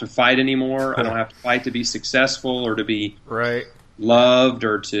don't have to fight anymore. I don't have to fight to be successful or to be loved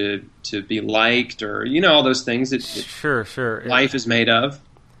or to be liked or, you know, all those things that sure life is made of.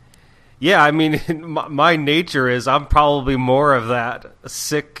 Yeah, I mean, my nature is I'm probably more of that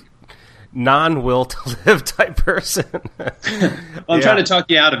sick, non-will to live type person. I'm trying to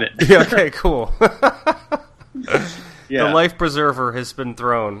talk you out of it. Okay, cool. The life preserver has been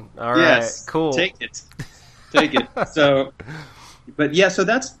thrown. All right, cool. Take it. So, but yeah, so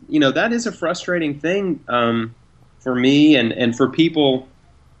that's, you know, that is a frustrating thing for me and for people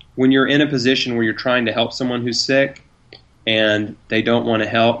when you're in a position where you're trying to help someone who's sick and they don't want to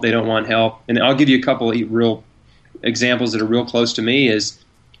help, they don't want help. And I'll give you a couple of real examples that are real close to me. Is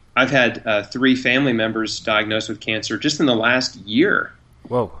I've had 3 family members diagnosed with cancer just in the last year.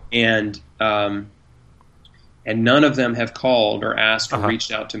 Whoa. And none of them have called or asked or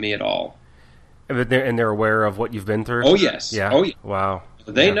reached out to me at all. And they're aware of what you've been through? Oh, yes. Yeah. Oh, yeah. Wow.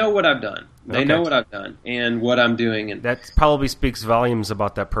 They know what I've done. They know what I've done and what I'm doing. And that probably speaks volumes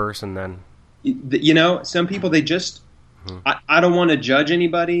about that person then. You know, some people, they just, I don't want to judge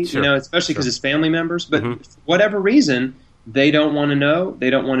anybody, you know, especially because it's family members. But for whatever reason, they don't want to know. They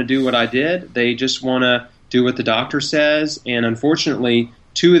don't want to do what I did. They just want to do what the doctor says. And unfortunately,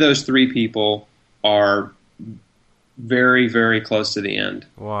 2 of those 3 people are very, very close to the end.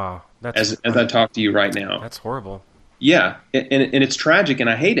 Wow. As I talk to you right now. That's horrible. Yeah, and it's tragic, and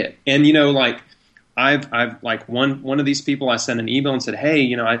I hate it. And you know, like I've like one of these people, I sent an email and said, hey,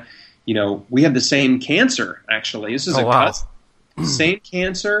 you know, we have the same cancer. Actually, this is cousin, same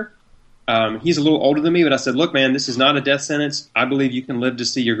cancer. He's a little older than me, but I said, look, man, this is not a death sentence. I believe you can live to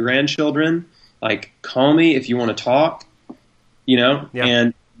see your grandchildren. Like, call me if you want to talk. You know,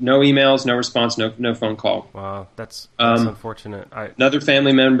 and no emails, no response, no phone call. Wow, that's unfortunate. Another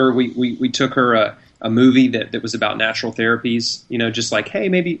family member, we took her a movie that was about natural therapies. You know, just like, hey,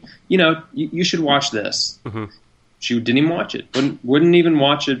 maybe, you know, you should watch this. She didn't even watch it. Wouldn't even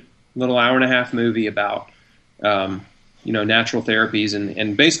watch a little hour-and-a-half movie about, you know, natural therapies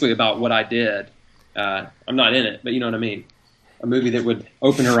and basically about what I did. I'm not in it, but you know what I mean. A movie that would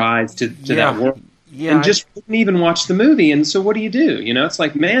open her eyes to that world. Yeah, and just wouldn't even watch the movie. And so what do? You know, it's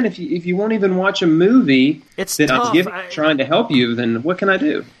like, man, if you won't even watch a movie I'm trying to help you, then what can I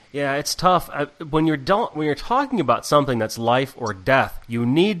do? Yeah, it's tough. When you're talking about something that's life or death, you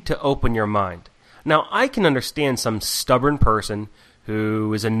need to open your mind. Now, I can understand some stubborn person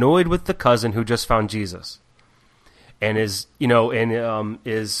who is annoyed with the cousin who just found Jesus, and is, you know,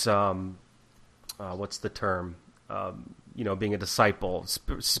 what's the term? You know, being a disciple,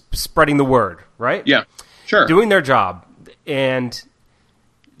 spreading the word, right? Yeah, sure. Doing their job. And,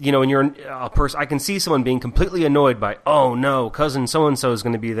 you know, when you're a person, I can see someone being completely annoyed by, oh no, cousin so-and-so is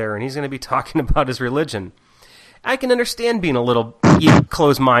going to be there and he's going to be talking about his religion. I can understand being a little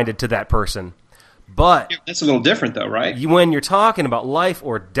close-minded to that person. But that's a little different though, right? When you're talking about life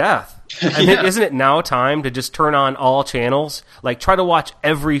or death, I mean, isn't it now time to just turn on all channels? Like, try to watch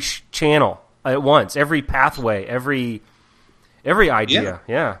every channel at once, every pathway, every idea.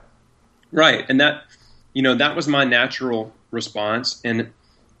 Yeah. Right. And that, you know, that was my natural response. And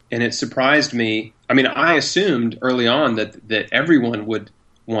it surprised me. I mean, I assumed early on that everyone would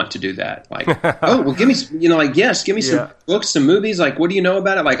want to do that. Like, oh, well, give me, you know, like, yes, give me some books, some movies. Like, what do you know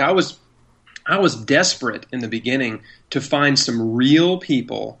about it? Like, I was desperate in the beginning to find some real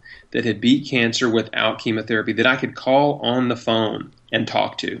people that had beat cancer without chemotherapy that I could call on the phone and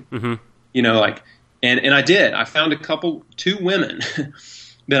talk to. You know, like, and I did. I found 2 women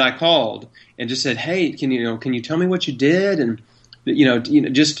that I called and just said, hey, can you tell me what you did? And, you know,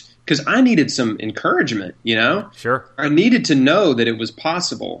 just because I needed some encouragement, you know? Sure. I needed to know that it was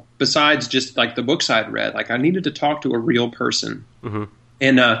possible besides just like the books I'd read. Like, I needed to talk to a real person.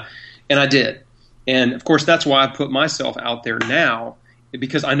 And I did. And of course, that's why I put myself out there now,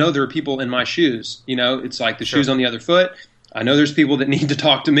 because I know there are people in my shoes. You know, it's like the shoes on the other foot. I know there's people that need to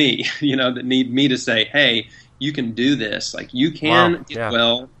talk to me, you know, that need me to say, hey, you can do this. Like, you can get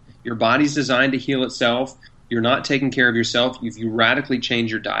well. Your body's designed to heal itself. You're not taking care of yourself. If you radically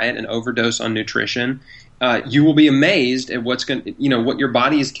change your diet and overdose on nutrition you will be amazed at what your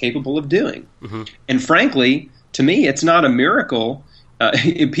body is capable of doing. Mm-hmm. And frankly, to me, it's not a miracle.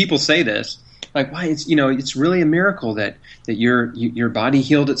 People say this, like, why? It's really a miracle that your body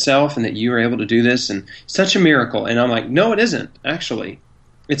healed itself and that you were able to do this, and such a miracle. And I'm like, no, it isn't. Actually,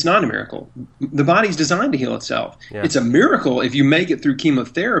 it's not a miracle. The body's designed to heal itself. Yeah. It's a miracle if you make it through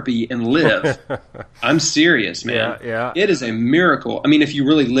chemotherapy and live. I'm serious, man. Yeah. It is a miracle. I mean, if you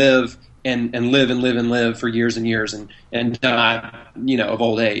really live and live for years and years and die, of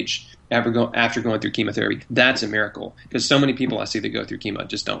old age after going through chemotherapy, that's a miracle. Because so many people I see that go through chemo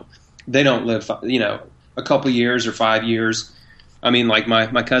just don't. They don't live, a couple of years or 5 years. I mean, like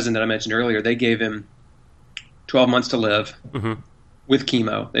my cousin that I mentioned earlier, they gave him 12 months to live with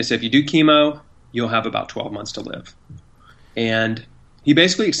chemo. They said, if you do chemo, you'll have about 12 months to live. And he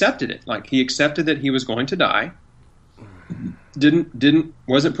basically accepted it. Like, he accepted that he was going to die.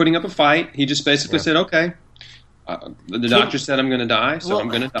 Wasn't putting up a fight. He just basically said, okay, the doctor said I'm going to die, so I'm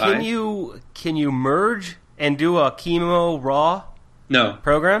going to die. Can you merge and do a chemo raw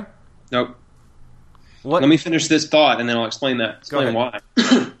program? Nope. What? Let me finish this thought, and then I'll explain why.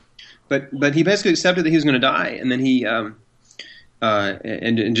 But he basically accepted that he was going to die, and then he and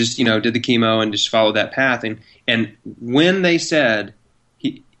just did the chemo and just followed that path. And when they said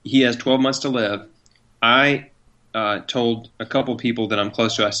he has 12 months to live, I told a couple people that I'm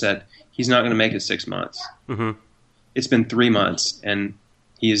close to. I said, he's not going to make it 6 months. Mm-hmm. It's been 3 months, and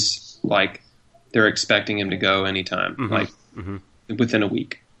he's like, they're expecting him to go anytime, within a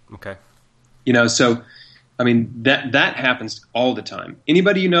week. Okay. So, I mean, that happens all the time.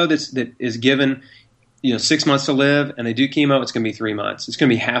 Anybody that is given, 6 months to live and they do chemo, it's going to be 3 months. It's going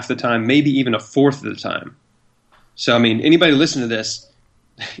to be half the time, maybe even a fourth of the time. So, I mean, anybody listen to this,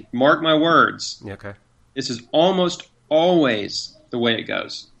 mark my words. Okay. This is almost always the way it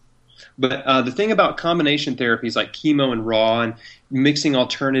goes. But the thing about combination therapies like chemo and raw and mixing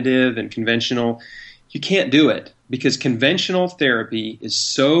alternative and conventional, you can't do it because conventional therapy is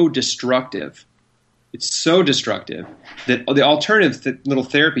so destructive. It's so destructive that the alternative little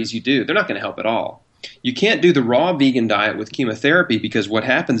therapies you do, they're not going to help at all. You can't do the raw vegan diet with chemotherapy because what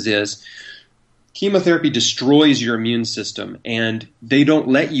happens is chemotherapy destroys your immune system, and they don't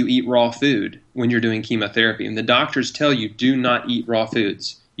let you eat raw food when you're doing chemotherapy. And the doctors tell you, do not eat raw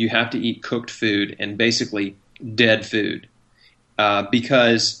foods. You have to eat cooked food and basically dead food.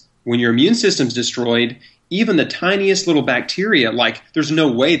 Because when your immune system's destroyed, even the tiniest little bacteria, like, there's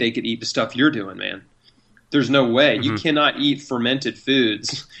no way they could eat the stuff you're doing, man. There's no way. Mm-hmm. You cannot eat fermented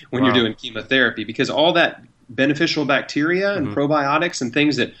foods when you're doing chemotherapy because all that beneficial bacteria and probiotics and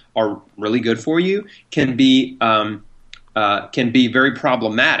things that are really good for you can be very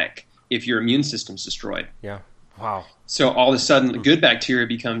problematic if your immune system's destroyed. Yeah. Wow. So all of a sudden, good bacteria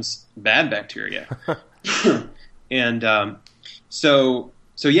becomes bad bacteria, and so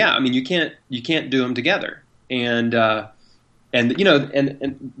yeah. I mean, you can't do them together, and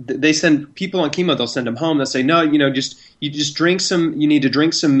they send people on chemo. They'll send them home. They'll say, no, you just drink some. You need to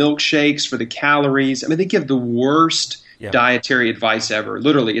drink some milkshakes for the calories. I mean, they give the worst dietary advice ever.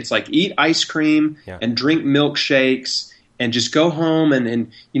 Literally, it's like eat ice cream and drink milkshakes. And just go home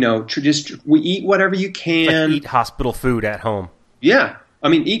and we eat whatever you can. Like eat hospital food at home. Yeah. I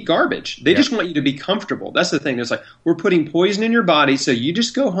mean, eat garbage. They just want you to be comfortable. That's the thing. It's like, we're putting poison in your body, so you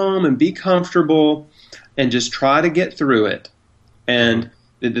just go home and be comfortable and just try to get through it. And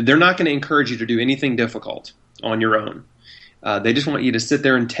they're not going to encourage you to do anything difficult on your own. They just want you to sit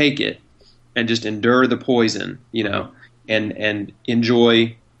there and take it and just endure the poison, and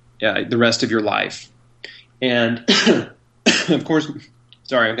enjoy the rest of your life. And... Of course,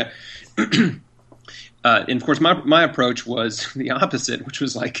 sorry. And of course, my approach was the opposite, which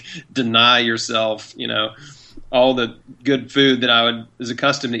was like deny yourself, all the good food that I was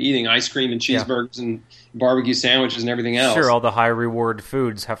accustomed to eating, ice cream and cheeseburgers and barbecue sandwiches and everything else. Sure, all the high reward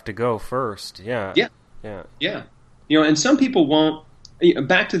foods have to go first. Yeah. And some people won't.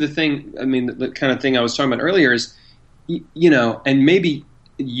 Back to the thing. I mean, the kind of thing I was talking about earlier is, and maybe.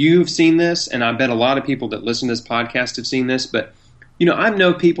 You've seen this, and I bet a lot of people that listen to this podcast have seen this, but, I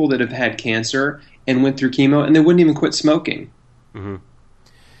know people that have had cancer and went through chemo, and they wouldn't even quit smoking. Mm-hmm.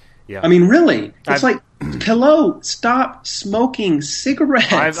 Yeah. I mean, really? It's hello, stop smoking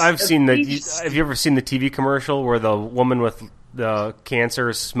cigarettes. I've seen have you ever seen the TV commercial where the woman with the cancer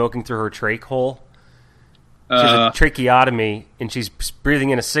is smoking through her trach hole? She has a tracheotomy, and she's breathing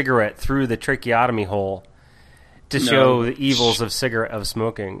in a cigarette through the tracheotomy hole. To show the evils of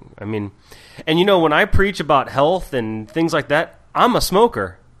smoking. I mean, and when I preach about health and things like that, I'm a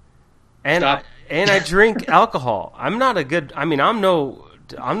smoker, and I drink alcohol. I'm no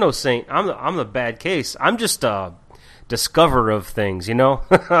I'm no saint. I'm the bad case. I'm just a discoverer of things, you know.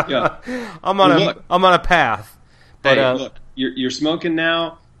 Yeah. I'm on a path. But hey, look, you're smoking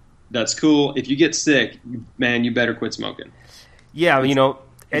now. That's cool. If you get sick, man, you better quit smoking. Yeah, you know,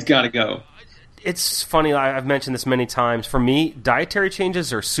 It's got to go. It's funny. I've mentioned this many times. For me, dietary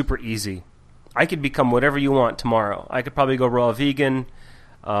changes are super easy. I could become whatever you want tomorrow. I could probably go raw vegan,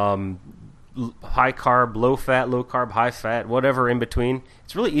 high carb, low fat, low carb, high fat, whatever in between.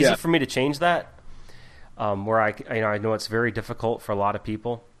 It's really easy for me to change that. Where I know it's very difficult for a lot of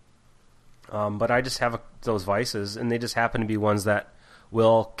people, but I just have those vices, and they just happen to be ones that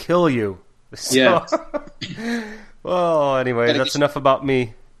will kill you. So, Yeah. well, anyway, that's enough about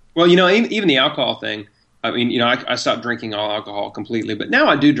me. Well, you know, even the alcohol thing. I mean, you know, I stopped drinking all alcohol completely, but now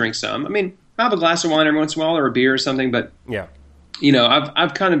I do drink some. I mean, I have a glass of wine every once in a while, or a beer or something. But yeah, you know,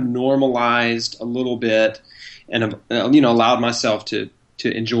 I've kind of normalized a little bit, and you know, allowed myself to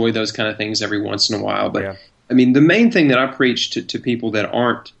enjoy those kind of things every once in a while. But yeah. I mean, the main thing that I preach to people that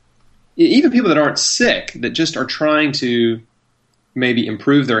aren't, even people that aren't sick, that just are trying to maybe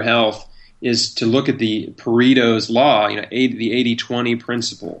improve their health, is to look at the Pareto's law, you know, the 80-20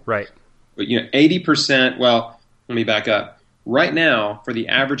 principle. Right. But, you know, 80%, well, let me back up. Right now, for the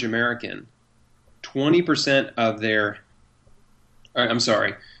average American, 20% of their,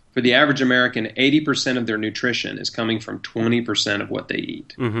 for the average American, 80% of their nutrition is coming from 20% of what they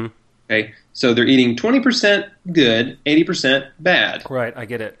eat. Mm-hmm. Okay? So they're eating 20% good, 80% bad. Right, I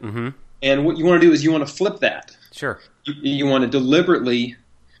get it. Mm-hmm. And what you want to do is you want to flip that. Sure. You want to deliberately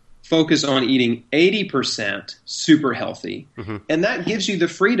focus on eating 80% super healthy, and that gives you the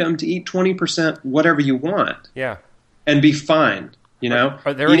freedom to eat 20% whatever you want. Yeah. And be fine, you know?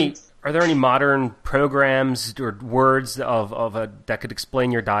 Are there any modern programs or words that could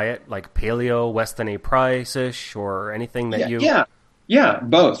explain your diet, like paleo, Weston A. Price-ish, or anything that you... Yeah,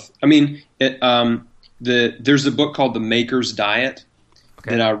 both. I mean, there's a book called The Maker's Diet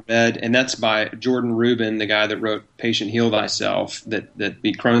that I read, and that's by Jordan Rubin, the guy that wrote Patient Heal Thyself, that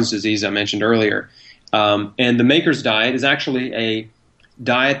beat Crohn's disease I mentioned earlier. And The Maker's Diet is actually a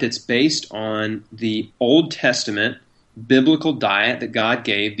diet that's based on the Old Testament biblical diet that God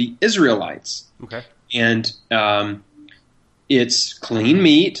gave the Israelites. Okay. And it's clean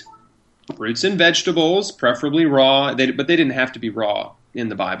meat, fruits and vegetables, preferably raw, but they didn't have to be raw in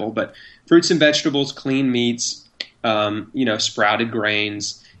the Bible, but fruits and vegetables, clean meats, you know, sprouted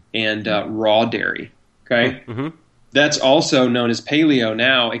grains, and raw dairy. Okay, That's also known as paleo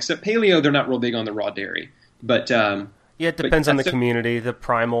now. Except paleo, they're not real big on the raw dairy. But yeah, it depends on the community. The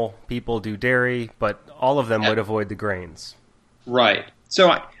primal people do dairy, but all of them would avoid the grains. Right.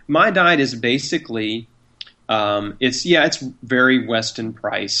 So my diet is basically it's very Weston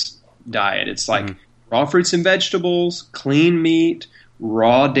Price diet. It's like raw fruits and vegetables, clean meat,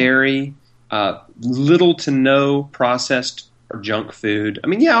 raw dairy. Little to no processed or junk food. I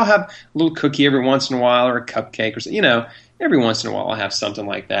mean, I'll have a little cookie every once in a while, or a cupcake, or you know, every once in a while I'll have something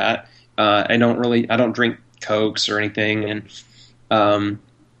like that. I don't drink Cokes or anything, and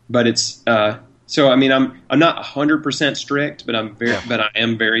but it's so. I mean, I'm not 100% strict, but but I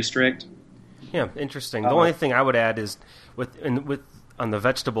am very strict. Yeah, interesting. The only thing I would add is with on the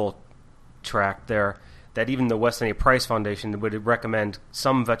vegetable track there, that even the Weston A. Price Foundation would recommend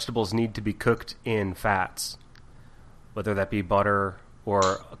some vegetables need to be cooked in fats, whether that be butter or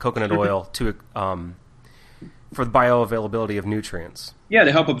coconut oil, for the bioavailability of nutrients. Yeah,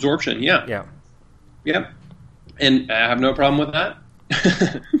 to help absorption. Yeah. And I have no problem with that.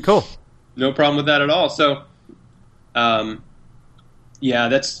 Cool. No problem with that at all. So,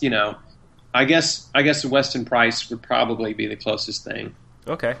 that's, you know, I guess Weston Price would probably be the closest thing.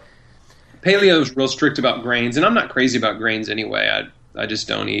 Okay. Paleo is real strict about grains, and I'm not crazy about grains anyway. I just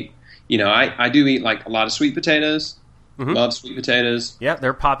don't eat. You know, I do eat like a lot of sweet potatoes. Love sweet potatoes. Yeah,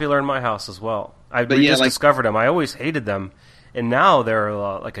 they're popular in my house as well. We just discovered them. I always hated them, and now they're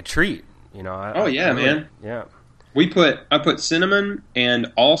like a treat. You know. Man. Yeah. I put cinnamon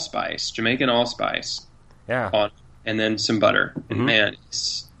and allspice, Jamaican allspice. Yeah. On, and then some butter, and man,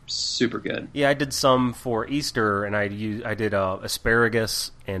 it's super good. Yeah, I did some for Easter, and I did asparagus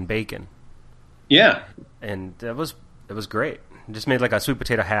and bacon. Yeah, and it was great. Just made like a sweet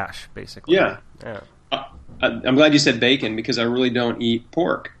potato hash, basically. Yeah. I'm glad you said bacon, because I really don't eat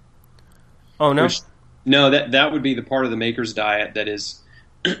pork. Oh no, no, that would be the part of the Maker's Diet that is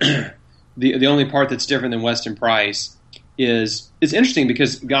the only part that's different than Weston Price. It's interesting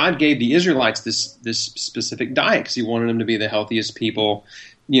because God gave the Israelites this specific diet because He wanted them to be the healthiest people,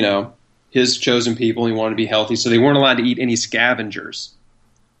 you know, His chosen people. He wanted to be healthy, so they weren't allowed to eat any scavengers.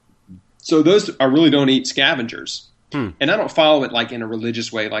 So I really don't eat scavengers. And I don't follow it like in a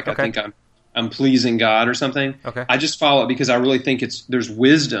religious way, like Okay. I think I'm pleasing God or something. Okay. I just follow it because I really think there's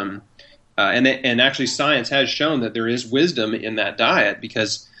wisdom, and actually science has shown that there is wisdom in that diet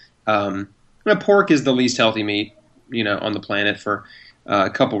because pork is the least healthy meat, on the planet for a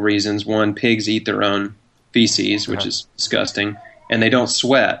couple reasons. One, pigs eat their own feces, which is disgusting, and they don't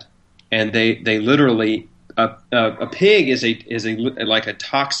sweat, and they literally a pig is like a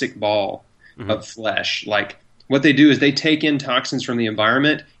toxic ball of flesh. Like what they do is they take in toxins from the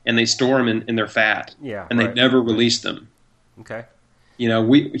environment and they store them in their fat, and they never release them. Okay.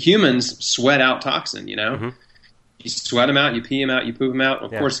 We humans sweat out toxin. You sweat them out, you pee them out, you poop them out.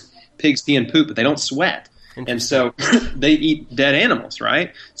 Of course, pigs pee and poop, but they don't sweat. And so they eat dead animals,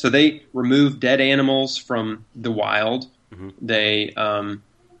 right? So they remove dead animals from the wild. They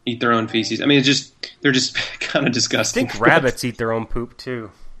eat their own feces. I mean, they're just kind of I disgusting. think rabbits eat their own poop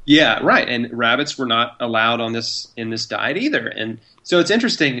too. Yeah, right. And rabbits were not allowed in this diet either. And so it's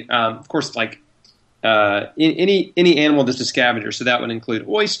interesting. Of course, like any animal that's a scavenger. So that would include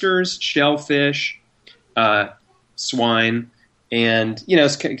oysters, shellfish, swine. And,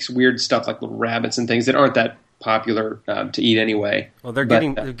 it's weird stuff like little rabbits and things that aren't that popular to eat anyway. Well, they're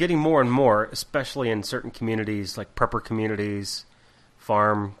getting more and more, especially in certain communities like prepper communities,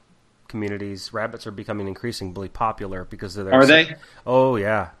 farm communities. Rabbits are becoming increasingly popular because of their... Are they? Oh,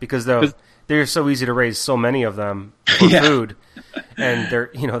 yeah. Because they're so easy to raise so many of them for food. And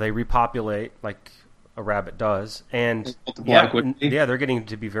they repopulate like a rabbit does. And they're getting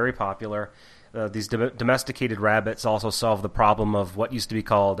to be very popular. These domesticated rabbits also solve the problem of what used to be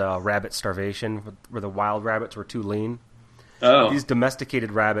called rabbit starvation, where the wild rabbits were too lean. Oh. These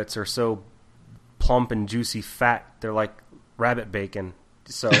domesticated rabbits are so plump and juicy fat, they're like rabbit bacon.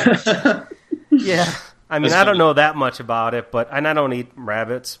 So, yeah. I mean, I don't know that much about it, and I don't eat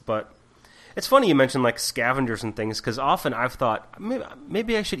rabbits, but it's funny you mentioned like scavengers and things, because often I've thought,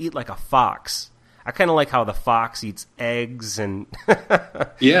 maybe I should eat like a fox. I kind of like how the fox eats eggs and raw.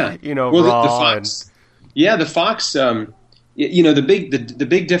 The fox. Yeah, the fox. The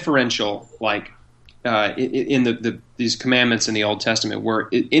big differential, like in these commandments in the Old Testament, where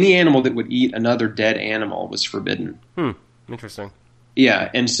any animal that would eat another dead animal was forbidden. Interesting.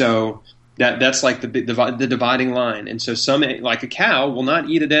 Yeah, and so that's like the dividing line. And so some, like a cow, will not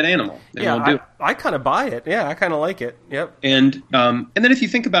eat a dead animal. They won't do it. I kind of buy it. Yeah, I kind of like it. Yep. And then if you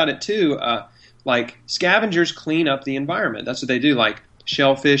think about it too. Like scavengers clean up the environment. That's what they do. Like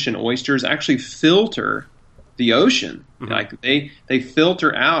shellfish and oysters actually filter the ocean. Like they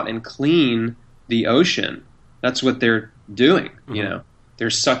filter out and clean the ocean. That's what they're doing.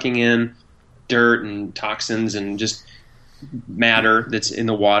 They're sucking in dirt and toxins and just matter that's in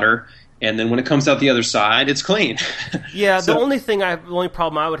the water. And then when it comes out the other side, it's clean. Yeah, the only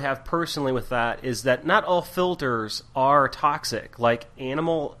problem I would have personally with that is that not all filters are toxic. Like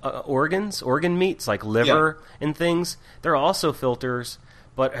animal organ meats, like liver and things, they're also filters,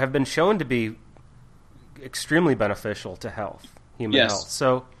 but have been shown to be extremely beneficial to human health.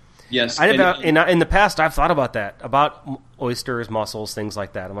 So, yes, in the past, I've thought about that, about oysters, mussels, things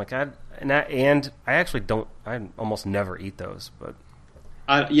like that. I'm like, I actually don't. I almost never eat those, but.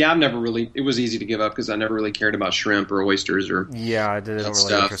 I've never really. It was easy to give up because I never really cared about shrimp or oysters or they don't really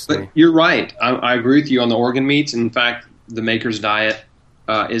stuff. interest me. But you're right. I agree with you on the organ meats. In fact, the Maker's Diet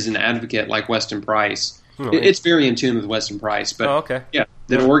is an advocate like Weston Price. It's very in tune with Weston Price. But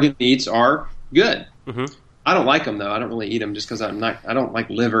the organ meats are good. I don't like them though. I don't really eat them just because I don't like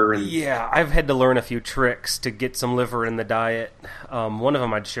liver. Yeah, I've had to learn a few tricks to get some liver in the diet. One of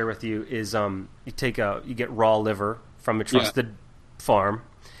them I'd share with you is you get raw liver from a trusted farm,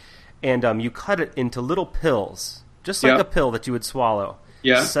 and you cut it into little pills, just like a pill that you would swallow.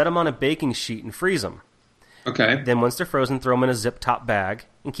 Yeah. Set them on a baking sheet and freeze them. Okay. Then once they're frozen, throw them in a zip-top bag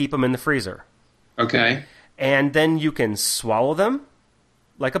and keep them in the freezer. Okay. And then you can swallow them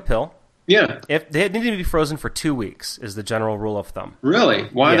like a pill. Yeah. If they need to be frozen for 2 weeks is the general rule of thumb. Really?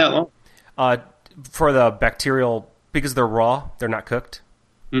 Why that long? For the bacterial, because they're raw, they're not cooked.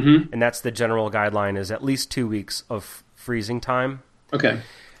 And that's the general guideline, is at least 2 weeks of freezing time. Okay.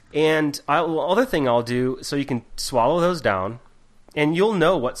 And other thing I'll do, so you can swallow those down, and you'll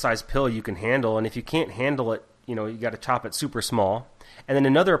know what size pill you can handle. And if you can't handle it, you got to chop it super small. And then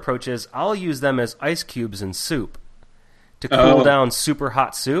another approach is I'll use them as ice cubes in soup to cool down super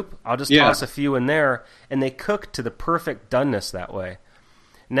hot soup. I'll just toss a few in there, and they cook to the perfect doneness that way.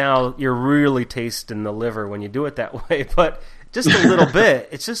 Now, you're really tasting the liver when you do it that way, but just a little bit.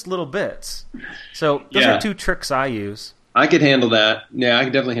 It's just little bits. So those are two tricks I use. I could handle that. Yeah, I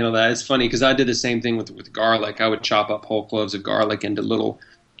could definitely handle that. It's funny because I did the same thing with garlic. I would chop up whole cloves of garlic into little,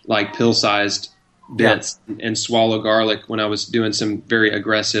 like pill-sized bits and swallow garlic when I was doing some very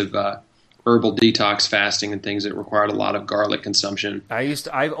aggressive herbal detox fasting and things that required a lot of garlic consumption.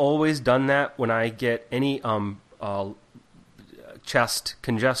 I've always done that when I get any chest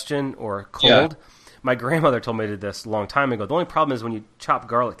congestion or cold. Yeah. My grandmother told me to do this a long time ago. The only problem is when you chop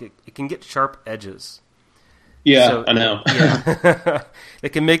garlic, it can get sharp edges. Yeah, so, I know. Yeah. It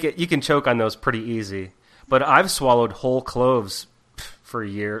can make it. You can choke on those pretty easy. But I've swallowed whole cloves for a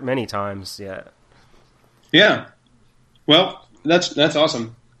year, many times. Yeah. Yeah. Well, that's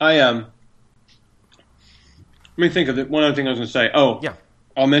awesome. Let me think of it. One other thing I was going to say. Oh, yeah.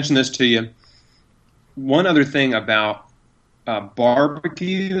 I'll mention this to you. One other thing about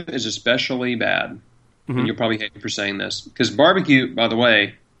barbecue is especially bad. Mm-hmm. And you'll probably hate me for saying this. Because barbecue, by the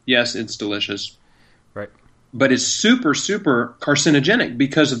way, yes, it's delicious. Right. But it's super, super carcinogenic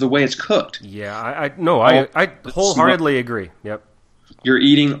because of the way it's cooked. Yeah, I wholeheartedly agree. Yep. You're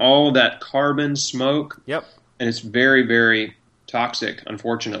eating all that carbon smoke. Yep. And it's very, very toxic,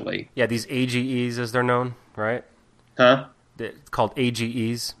 unfortunately. Yeah, these AGEs, as they're known, right? Huh? It's called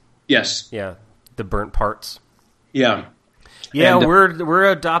AGEs. Yes. Yeah, the burnt parts. Yeah. Yeah, and we're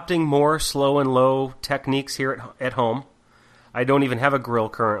adopting more slow and low techniques here at home. I don't even have a grill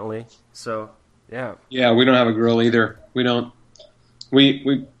currently, so yeah. Yeah, we don't have a grill either. We don't.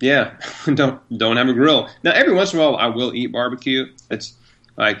 We don't have a grill. Now, every once in a while, I will eat barbecue. It's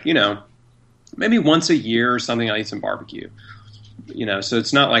like, maybe once a year or something, I'll eat some barbecue. So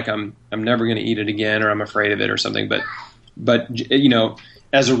it's not like I'm never going to eat it again or I'm afraid of it or something. But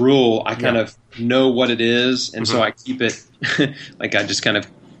as a rule, I kind of know what it is, and so I keep it like I just kind of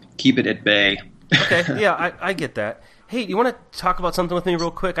keep it at bay. Okay, yeah, I get that. Hey, you want to talk about something with me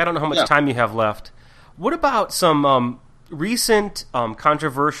real quick? I don't know how much time you have left. What about some recent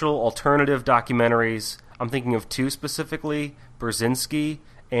controversial alternative documentaries? I'm thinking of two specifically, Brzezinski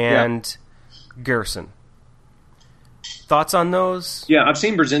and Gerson. Thoughts on those? Yeah, I've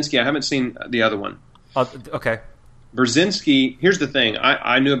seen Brzezinski. I haven't seen the other one. Okay. Brzezinski, here's the thing.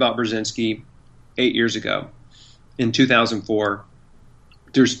 I knew about Brzezinski 8 years ago, in 2004.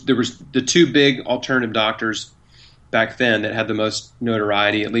 There was the two big alternative doctors back then that had the most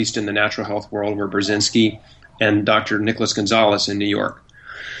notoriety, at least in the natural health world, were Brzezinski and Dr. Nicholas Gonzalez in New York.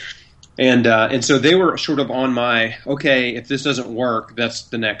 And so they were sort of on my, okay, if this doesn't work, that's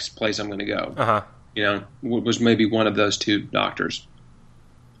the next place I'm going to go. Uh-huh. Was maybe one of those two doctors.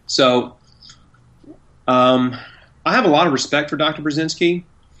 So I have a lot of respect for Dr. Brzezinski,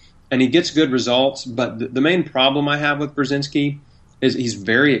 and he gets good results, but the main problem I have with Brzezinski is he's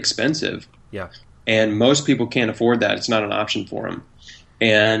very expensive. Yeah. And most people can't afford that. It's not an option for them.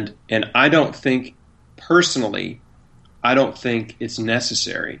 And I don't think, personally, it's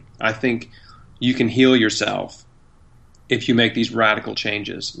necessary. I think you can heal yourself if you make these radical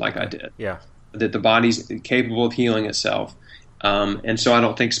changes like I did. Yeah. That the body's capable of healing itself. And so I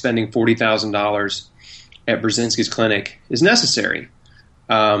don't think spending $40,000 at Brzezinski's clinic is necessary.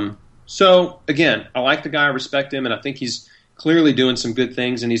 So, again, I like the guy, I respect him, and I think he's clearly doing some good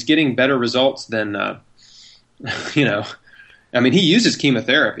things, and he's getting better results than, he uses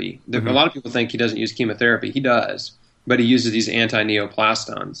chemotherapy. Mm-hmm. A lot of people think he doesn't use chemotherapy. He does, but he uses these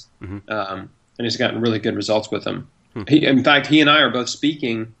anti-neoplastons, and he's gotten really good results with them. Mm-hmm. In fact, he and I are both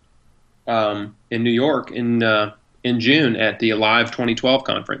speaking in New York in June at the Alive 2012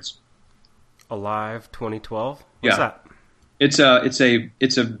 conference. Alive 2012? What's that? It's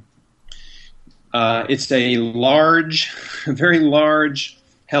a large, very large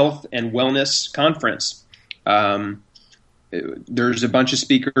health and wellness conference. There's a bunch of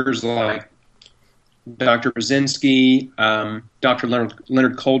speakers like Dr. Brzezinski, Dr.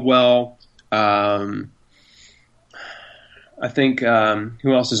 Leonard Coldwell. I think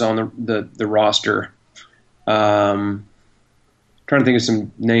who else is on the roster? Trying to think of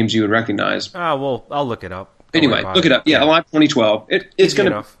some names you would recognize. Well, I'll look it up. Anyway, look it up. Yeah, Alive 2012. It's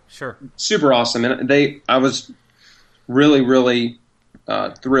going to sure, super awesome. And I was really, really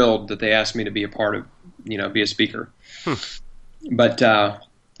thrilled that they asked me to be a part of, be a speaker. But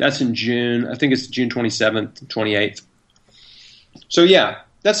that's in June. I think it's June 27th, 28th. So yeah,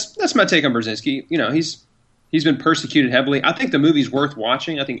 that's my take on Brzezinski. He's been persecuted heavily. I think the movie's worth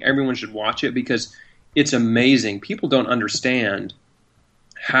watching. I think everyone should watch it because it's amazing. People don't understand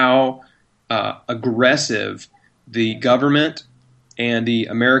how aggressive the government and the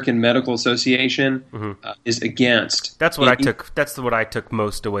American Medical Association is against. That's what I took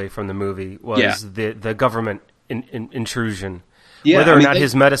most away from the movie was the government intrusion. Yeah, whether or not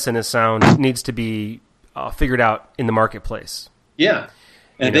his medicine is sound needs to be figured out in the marketplace. Yeah.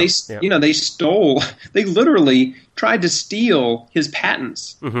 And they literally tried to steal his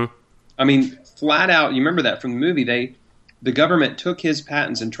patents. Mm-hmm. I mean, flat out. You remember that from the movie? The government took his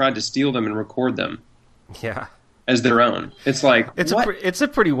patents and tried to steal them and record them Yeah. as their own. It's like what? It's a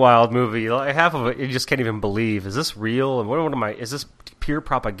pretty wild movie. Like, half of it you just can't even believe. Is this real? And what am I? Is this pure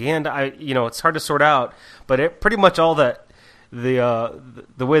propaganda? It's hard to sort out. But pretty much all that the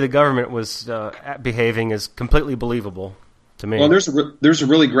way the government was behaving is completely believable to me. Well, there's a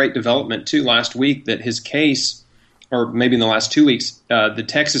really great development too last week that his case, or maybe in the last 2 weeks, the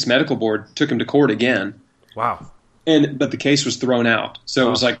Texas Medical Board took him to court again. Wow. But the case was thrown out. So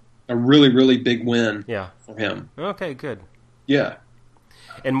it was like a really, really big win for him. Okay, good. Yeah.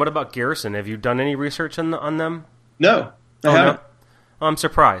 And what about Garrison? Have you done any research on them? No, I haven't. No? I'm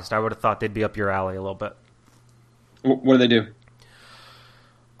surprised. I would have thought they'd be up your alley a little bit. What do they do?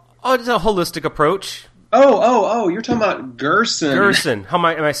 Oh, it's a holistic approach. Oh! You're talking about Gerson. Gerson. Am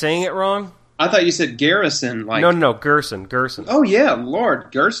I saying it wrong? I thought you said Garrison. Like No. Gerson. Oh yeah,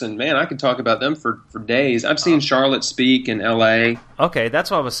 Lord Gerson. Man, I could talk about them for days. I've seen Charlotte speak in L.A. Okay,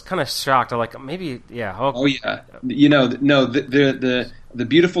 that's why I was kind of shocked. I'm like, maybe, yeah. Oh yeah. The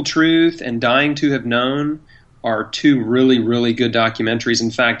Beautiful Truth and Dying to Have Known are two really, really good documentaries.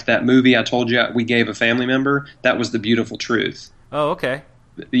 In fact, that movie I told you we gave a family member, that was The Beautiful Truth. Oh, okay.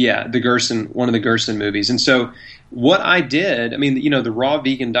 Yeah, one of the Gerson movies. And so what I did, the raw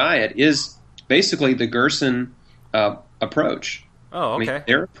vegan diet is basically the Gerson approach. Oh, okay.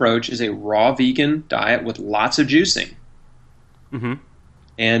 Their approach is a raw vegan diet with lots of juicing. Mm-hmm.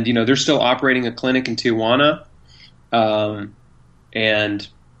 And, they're still operating a clinic in Tijuana. And,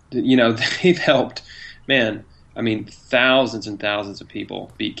 they've helped, thousands and thousands of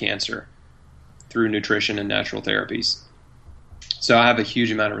people beat cancer through nutrition and natural therapies. So I have a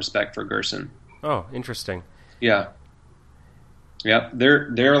huge amount of respect for Gerson. Oh, interesting. Yeah. Yep,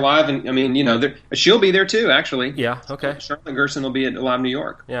 they're alive, and she'll be there too. Actually, yeah. Okay. Charlotte Gerson will be at Alive New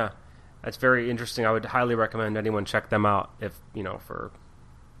York. Yeah, that's very interesting. I would highly recommend anyone check them out if for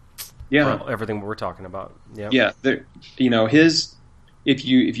everything we're talking about. Yeah. Yeah. If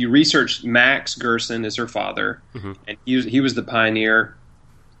you research Max Gerson is her father, mm-hmm. and he was the pioneer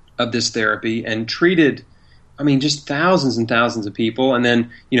of this therapy and treated. Just thousands and thousands of people. And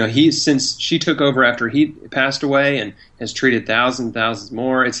then, since she took over after he passed away and has treated thousands and thousands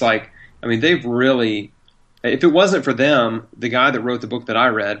more, it's like, they've really, if it wasn't for them, the guy that wrote the book that I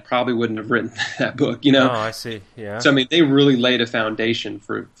read probably wouldn't have written that book, Oh, I see. Yeah. So, they really laid a foundation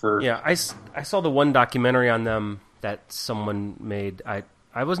for. Yeah. I saw the one documentary on them that someone made.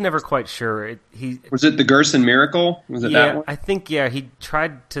 I was never quite sure. Was it The Gerson Miracle? Was it that one? I think, he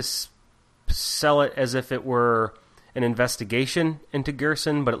tried to sell it as if it were an investigation into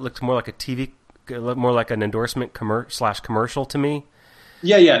Gerson, but it looked more like more like an endorsement commercial to me.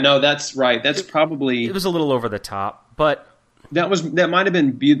 Yeah, no, that's right. That's probably it was a little over the top, but that might have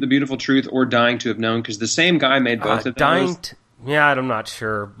been The Beautiful Truth or Dying to Have Known, because the same guy made both of those. I'm not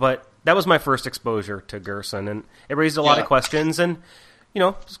sure, but that was my first exposure to Gerson, and it raised a lot of questions, and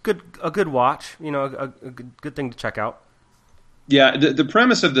it's a good watch, a good thing to check out. Yeah, the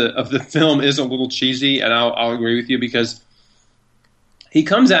premise of the film is a little cheesy, and I'll agree with you, because he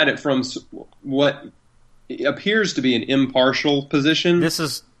comes at it from what appears to be an impartial position.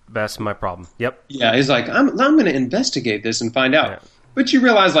 That's my problem. Yep. Yeah, he's like, I'm going to investigate this and find out. Yeah. But you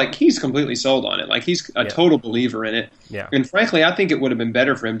realize, he's completely sold on it. He's a total believer in it. Yeah. And frankly, I think it would have been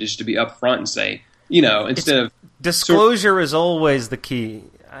better for him just to be upfront and say, instead of disclosure is always the key.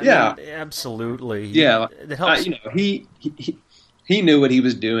 Yeah, absolutely. Yeah, it helps. He knew what he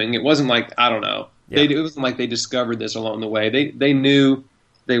was doing. It wasn't like, I don't know. Yeah. It wasn't like they discovered this along the way. They knew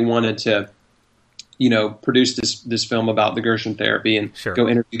they wanted to, produce this film about the Gerson therapy and go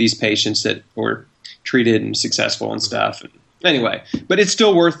interview these patients that were treated and successful and stuff. And anyway, but it's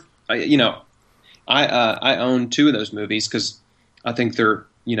still worth. I own 2 of those movies because I think they're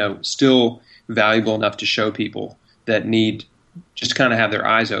still valuable enough to show people that need. Just kind of have their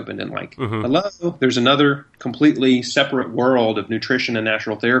eyes opened and hello, there's another completely separate world of nutrition and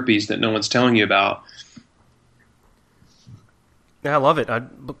natural therapies that no one's telling you about. Yeah, I love it.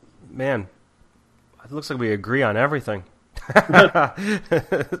 Man, it looks like we agree on everything.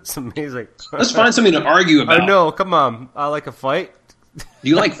 It's amazing. Let's find something to argue about. I know. Come on. I like a fight. Do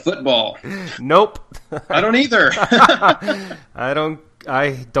you like football? Nope. I don't either. I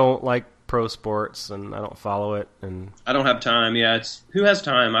don't like pro sports, and I don't follow it, and I don't have time. Yeah, who has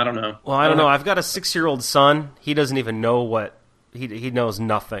time? I don't know. Well, I don't know. I've got a 6-year-old son. He doesn't even know what he knows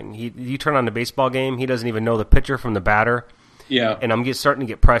nothing. You turn on the baseball game, he doesn't even know the pitcher from the batter. Yeah, and I'm starting to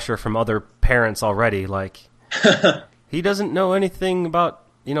get pressure from other parents already. He doesn't know anything about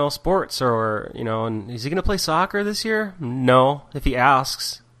sports or and is he going to play soccer this year? No. If he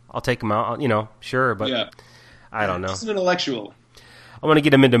asks, I'll take him out. Sure, but Yeah. I don't know. He's an intellectual. I want to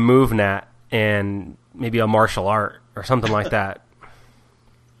get him into MoveNat and maybe a martial art or something like that.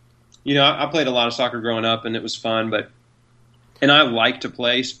 I played a lot of soccer growing up, and it was fun. And I like to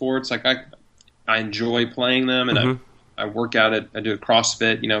play sports. Like I enjoy playing them, and I work out I do a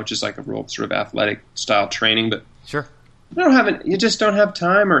CrossFit, which is like a real sort of athletic style training. But Sure, you just don't have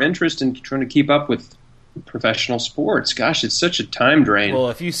time or interest in trying to keep up with professional sports. Gosh, it's such a time drain. Well,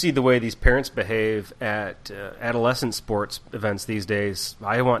 if you see the way these parents behave at adolescent sports events these days,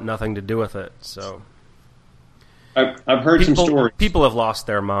 I want nothing to do with it. So I've heard some stories. People have lost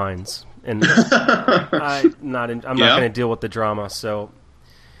their minds, and I'm not going to deal with the drama. So,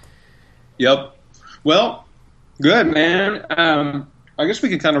 yep. Well, good, man. I guess we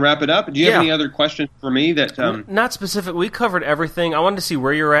could kind of wrap it up. Do you have any other questions for me? Not specific. We covered everything. I wanted to see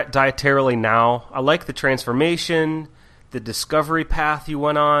where you're at dietarily now. I like the transformation, the discovery path you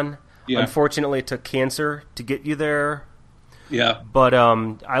went on. Yeah. Unfortunately, it took cancer to get you there. Yeah. But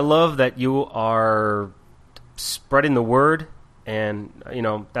I love that you are spreading the word, and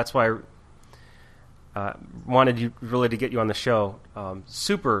that's why I wanted you really to get you on the show.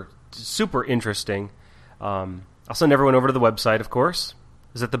 Super, super interesting. I'll send everyone over to the website, of course.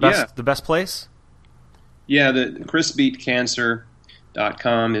 Is it the best place? Yeah, the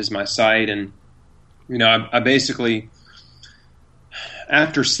chrisbeatcancer.com is my site, and I basically,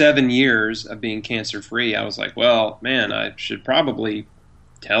 after 7 years of being cancer free, I was like, well, man, I should probably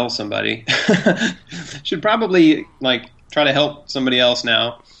tell somebody. Should probably try to help somebody else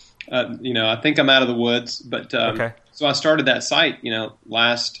now. I think I'm out of the woods, but Okay. So I started that site,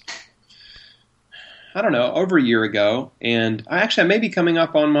 last, I don't know, over a year ago, and I may be coming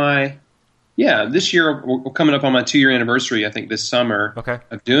up on this year, we're coming up on my 2-year anniversary, I think, this summer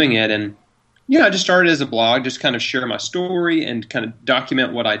of doing it, and I just started as a blog, just kind of share my story and kind of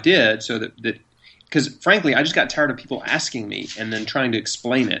document what I did, so that because frankly, I just got tired of people asking me and then trying to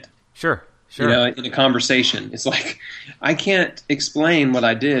explain it. Sure. In a conversation. It's like, I can't explain what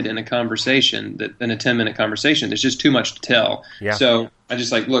I did in a conversation, in a 10-minute conversation. There's just too much to tell. Yeah. So I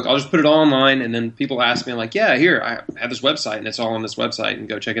just look, I'll just put it all online, and then people ask me, yeah, here, I have this website, and it's all on this website, and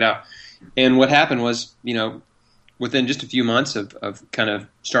go check it out. And what happened was, within just a few months of kind of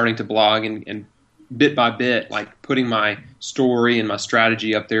starting to blog and bit by bit, putting my story and my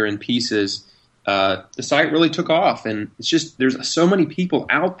strategy up there in pieces, the site really took off, and it's just, there's so many people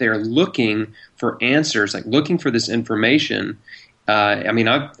out there looking for answers, looking for this information. I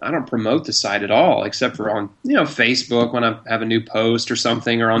don't promote the site at all, except for on Facebook when I have a new post or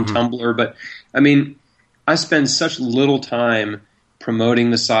something, or on Tumblr. But I spend such little time promoting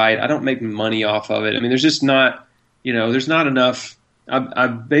the site. I don't make money off of it. There's just not, there's not enough.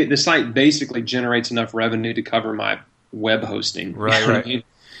 The site basically generates enough revenue to cover my web hosting. Right.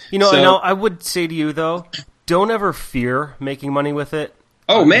 I would say to you, though, don't ever fear making money with it.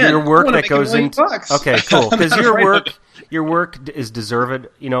 Oh, man. Your work that goes into... bucks. Okay, cool. Because your work is deserved,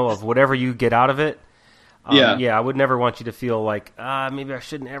 of whatever you get out of it. I would never want you to feel like, maybe I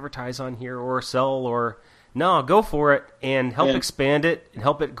shouldn't advertise on here or sell or... No, go for it and help expand it and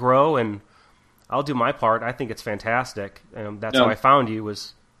help it grow, and I'll do my part. I think it's fantastic. That's how I found you,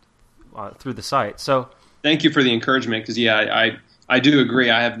 was through the site. So thank you for the encouragement, because, I do agree.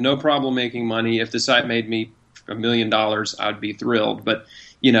 I have no problem making money. If the site made me $1 million, I'd be thrilled. But,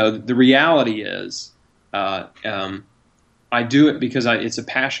 the reality is I do it because it's a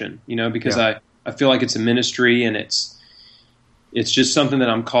passion, because I feel like it's a ministry, and it's just something that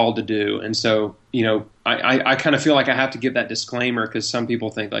I'm called to do. And so, I kind of feel like I have to give that disclaimer, because some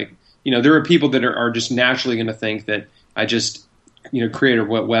people think there are people that are just naturally going to think that I just create a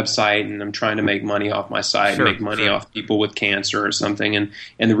website and I'm trying to make money off my site and make money off people with cancer or something. And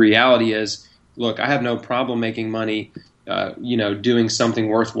the reality is, look, I have no problem making money, doing something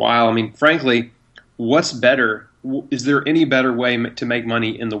worthwhile. Frankly, what's better? Is there any better way to make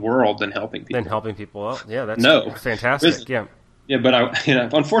money in the world than helping people? Well, yeah, that's fantastic. Yeah, but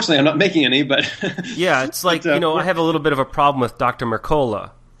unfortunately, I'm not making any. But yeah, it's like I have a little bit of a problem with Dr.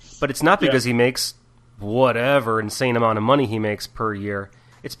 Mercola, but it's not because he makes whatever insane amount of money he makes per year.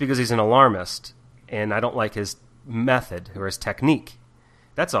 It's because he's an alarmist, and I don't like his method or his technique.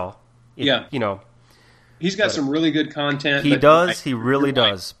 That's all. He's got some really good content. He really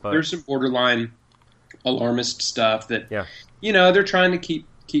does. But there's some borderline alarmist stuff that they're trying to keep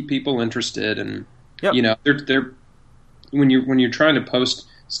people interested, and they're when you're trying to post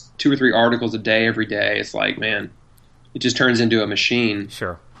 2 or 3 articles a day every day, it's like, man, it just turns into a machine.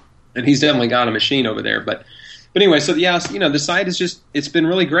 Sure. And he's definitely got a machine over there. But anyway, so the site is just, it's been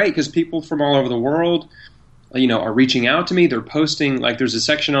really great, because people from all over the world are reaching out to me. They're posting, like there's a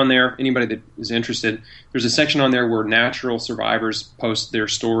section on there, anybody that is interested, there's a section on there where natural survivors post their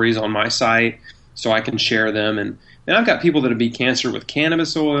stories on my site so I can share them. And I've got people that have beat cancer with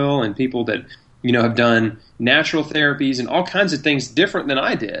cannabis oil and people that, have done natural therapies and all kinds of things different than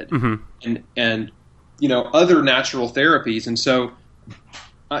I did. Mm-hmm. And other natural therapies. And so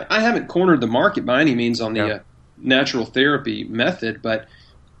I haven't cornered the market by any means on the natural therapy method, but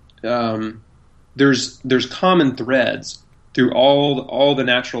there's common threads through all the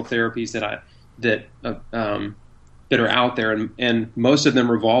natural therapies that are out there, and most of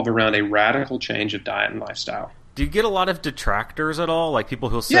them revolve around a radical change of diet and lifestyle. Do you get a lot of detractors at all? Like people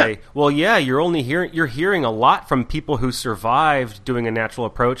who'll say, "Well, yeah, you're hearing a lot from people who survived doing a natural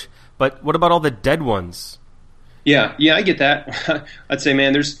approach, but what about all the dead ones?" Yeah, I get that. I'd say,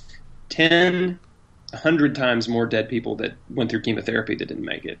 man, there's 100 times more dead people that went through chemotherapy that didn't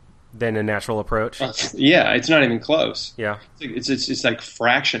make it than a natural approach. Yeah, it's not even close. Yeah, it's like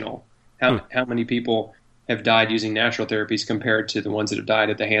fractional. How many people have died using natural therapies compared to the ones that have died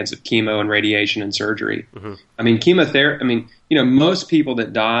at the hands of chemo and radiation and surgery? Mm-hmm. I mean, chemotherapy. I mean, most people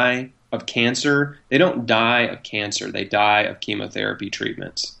that die of cancer, they don't die of cancer. They die of chemotherapy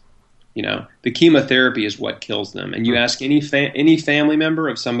treatments. The chemotherapy is what kills them. And you ask any family member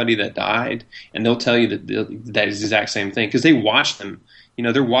of somebody that died, and they'll tell you that is the exact same thing because they watch them.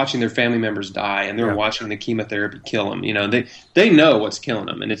 They're watching their family members die, and they're watching the chemotherapy kill them. They know what's killing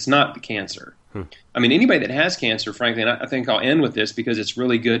them, and it's not the cancer. I mean, anybody that has cancer, frankly, and I think I'll end with this because it's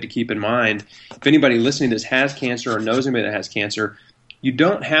really good to keep in mind. If anybody listening to this has cancer or knows anybody that has cancer, you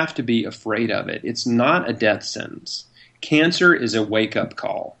don't have to be afraid of it. It's not a death sentence. Cancer is a wake-up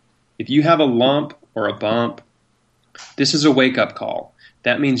call. If you have a lump or a bump, this is a wake-up call.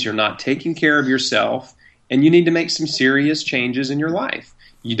 That means you're not taking care of yourself, and you need to make some serious changes in your life.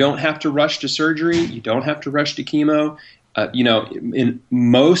 You don't have to rush to surgery. You don't have to rush to chemo. In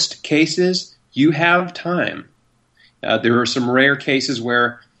most cases, you have time. There are some rare cases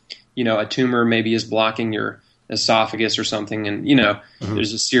where, a tumor maybe is blocking your esophagus or something, and,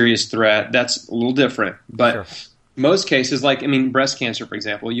 there's a serious threat. That's a little different. But sure. Most cases, breast cancer, for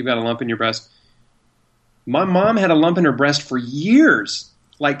example, you've got a lump in your breast. My mom had a lump in her breast for years,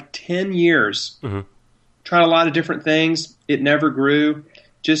 like 10 years. Mm-hmm. Tried a lot of different things. It never grew.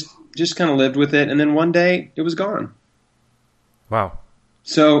 Just kind of lived with it. And then one day it was gone. Wow.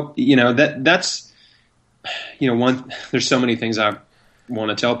 So, that's, there's so many things I want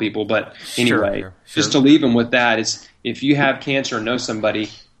to tell people, but anyway, sure. Just to leave them with that is if you have cancer or know somebody,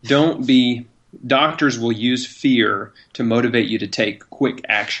 doctors will use fear to motivate you to take quick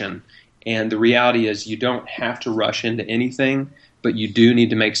action. And the reality is you don't have to rush into anything, but you do need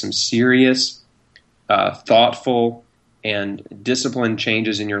to make some serious, thoughtful, and disciplined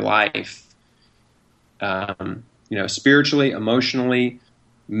changes in your life. Spiritually, emotionally,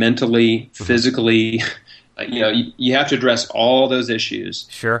 mentally, physically. You have to address all those issues.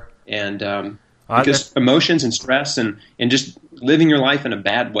 Sure. And because emotions and stress and just living your life in a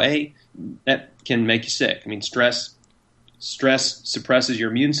bad way, that can make you sick. I mean, stress suppresses your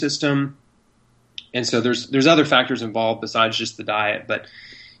immune system, and so there's other factors involved besides just the diet. But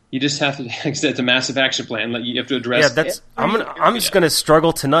you just have to. Like I said, it's a massive action plan. You have to address. Yeah, I'm just going to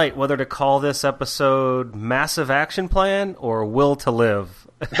struggle tonight whether to call this episode "Massive Action Plan" or "Will to Live."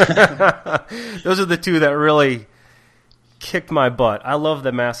 Those are the two that really kicked my butt. I love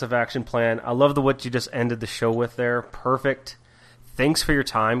the Massive Action Plan. I love what you just ended the show with there. Perfect. Thanks for your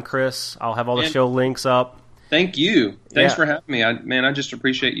time, Chris. I'll have all the show links up. Thank you. Thanks for having me. I just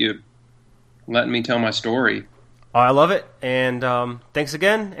appreciate you letting me tell my story. I love it. And thanks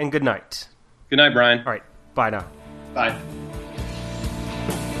again, and good night. Good night, Brian. All right. Bye now. Bye.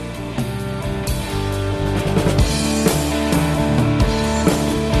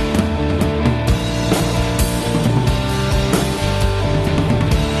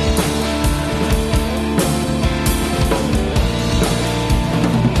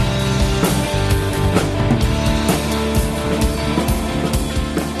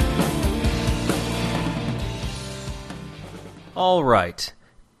 All right.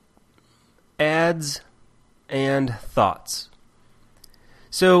 Ads and thoughts.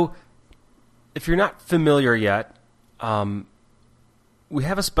 So, if you're not familiar yet, we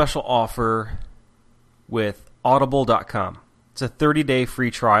have a special offer with Audible.com. It's a 30-day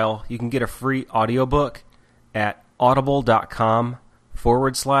free trial. You can get a free audiobook at audible.com/Doc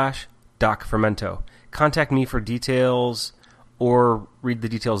Fermento. Contact me for details or read the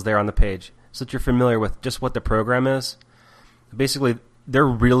details there on the page so that you're familiar with just what the program is. Basically, there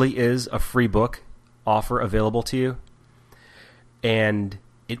really is a free book offer available to you, and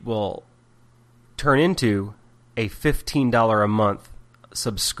it will turn into a $15 a month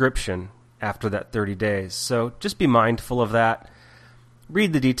subscription after that 30 days. So just be mindful of that.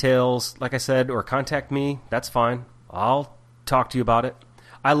 Read the details, like I said, or contact me. That's fine. I'll talk to you about it.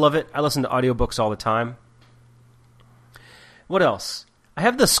 I love it. I listen to audiobooks all the time. What else? I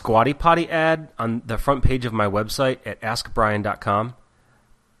have the Squatty Potty ad on the front page of my website at askbrian.com.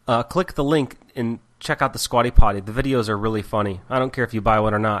 Click the link and check out the Squatty Potty. The videos are really funny. I don't care if you buy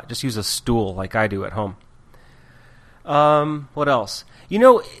one or not. Just use a stool like I do at home. What else? You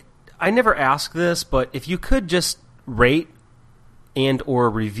know, I never ask this, but if you could just rate and or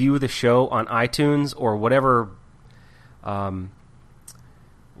review the show on iTunes or whatever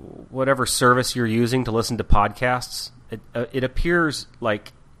service you're using to listen to podcasts, it appears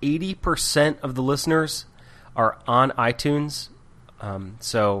like 80% of the listeners are on iTunes.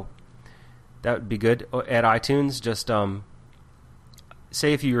 So that would be good at iTunes. Just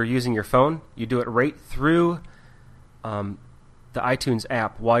say if you were using your phone, you do it right through the iTunes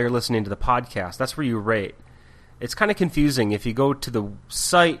app while you're listening to the podcast. That's where you rate. It's kind of confusing. If you go to the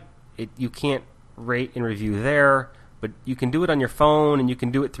site, you can't rate and review there, but you can do it on your phone and you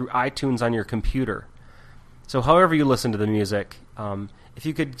can do it through iTunes on your computer. So however you listen to the music, if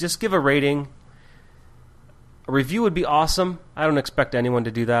you could just give a rating, a review would be awesome. I don't expect anyone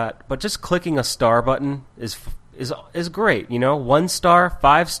to do that, but just clicking a star button is great. You know, 1 star,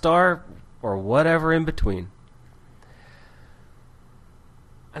 5 star, or whatever in between.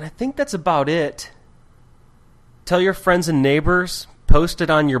 And I think that's about it. Tell your friends and neighbors. Post it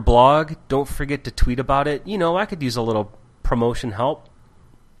on your blog. Don't forget to tweet about it. You know, I could use a little promotion help.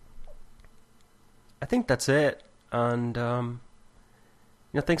 I think that's it. And,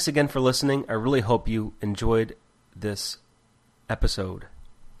 thanks again for listening. I really hope you enjoyed this episode.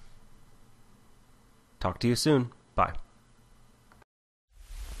 Talk to you soon. Bye.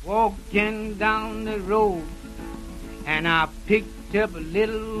 Walking down the road, and I picked up a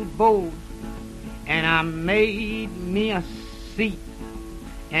little bowl, and I made me a seat,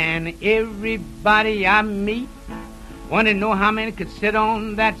 and everybody I meet want to know how many could sit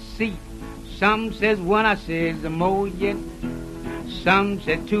on that seat. Some says 1, I says more yet. Some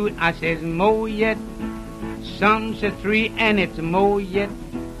said 2, I says more yet. Some said 3, and it's more yet.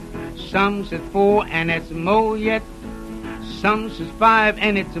 Some said 4, and it's more yet. Some says 5,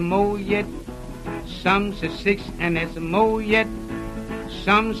 and it's more yet. Some says 6, and it's more yet.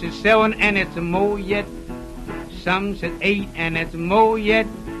 Some says 7, and it's more yet. Some says 8, and it's more yet.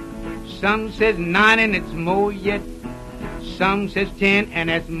 Some says 9, and it's more yet. Some says 10, and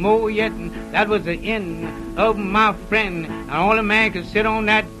it's more yet. And that was the end of my friend. And all a man could sit on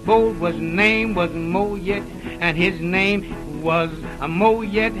that boat name was Moyet, and his name was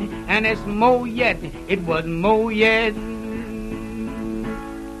Moyet, and it's Moyet. It was Moyet.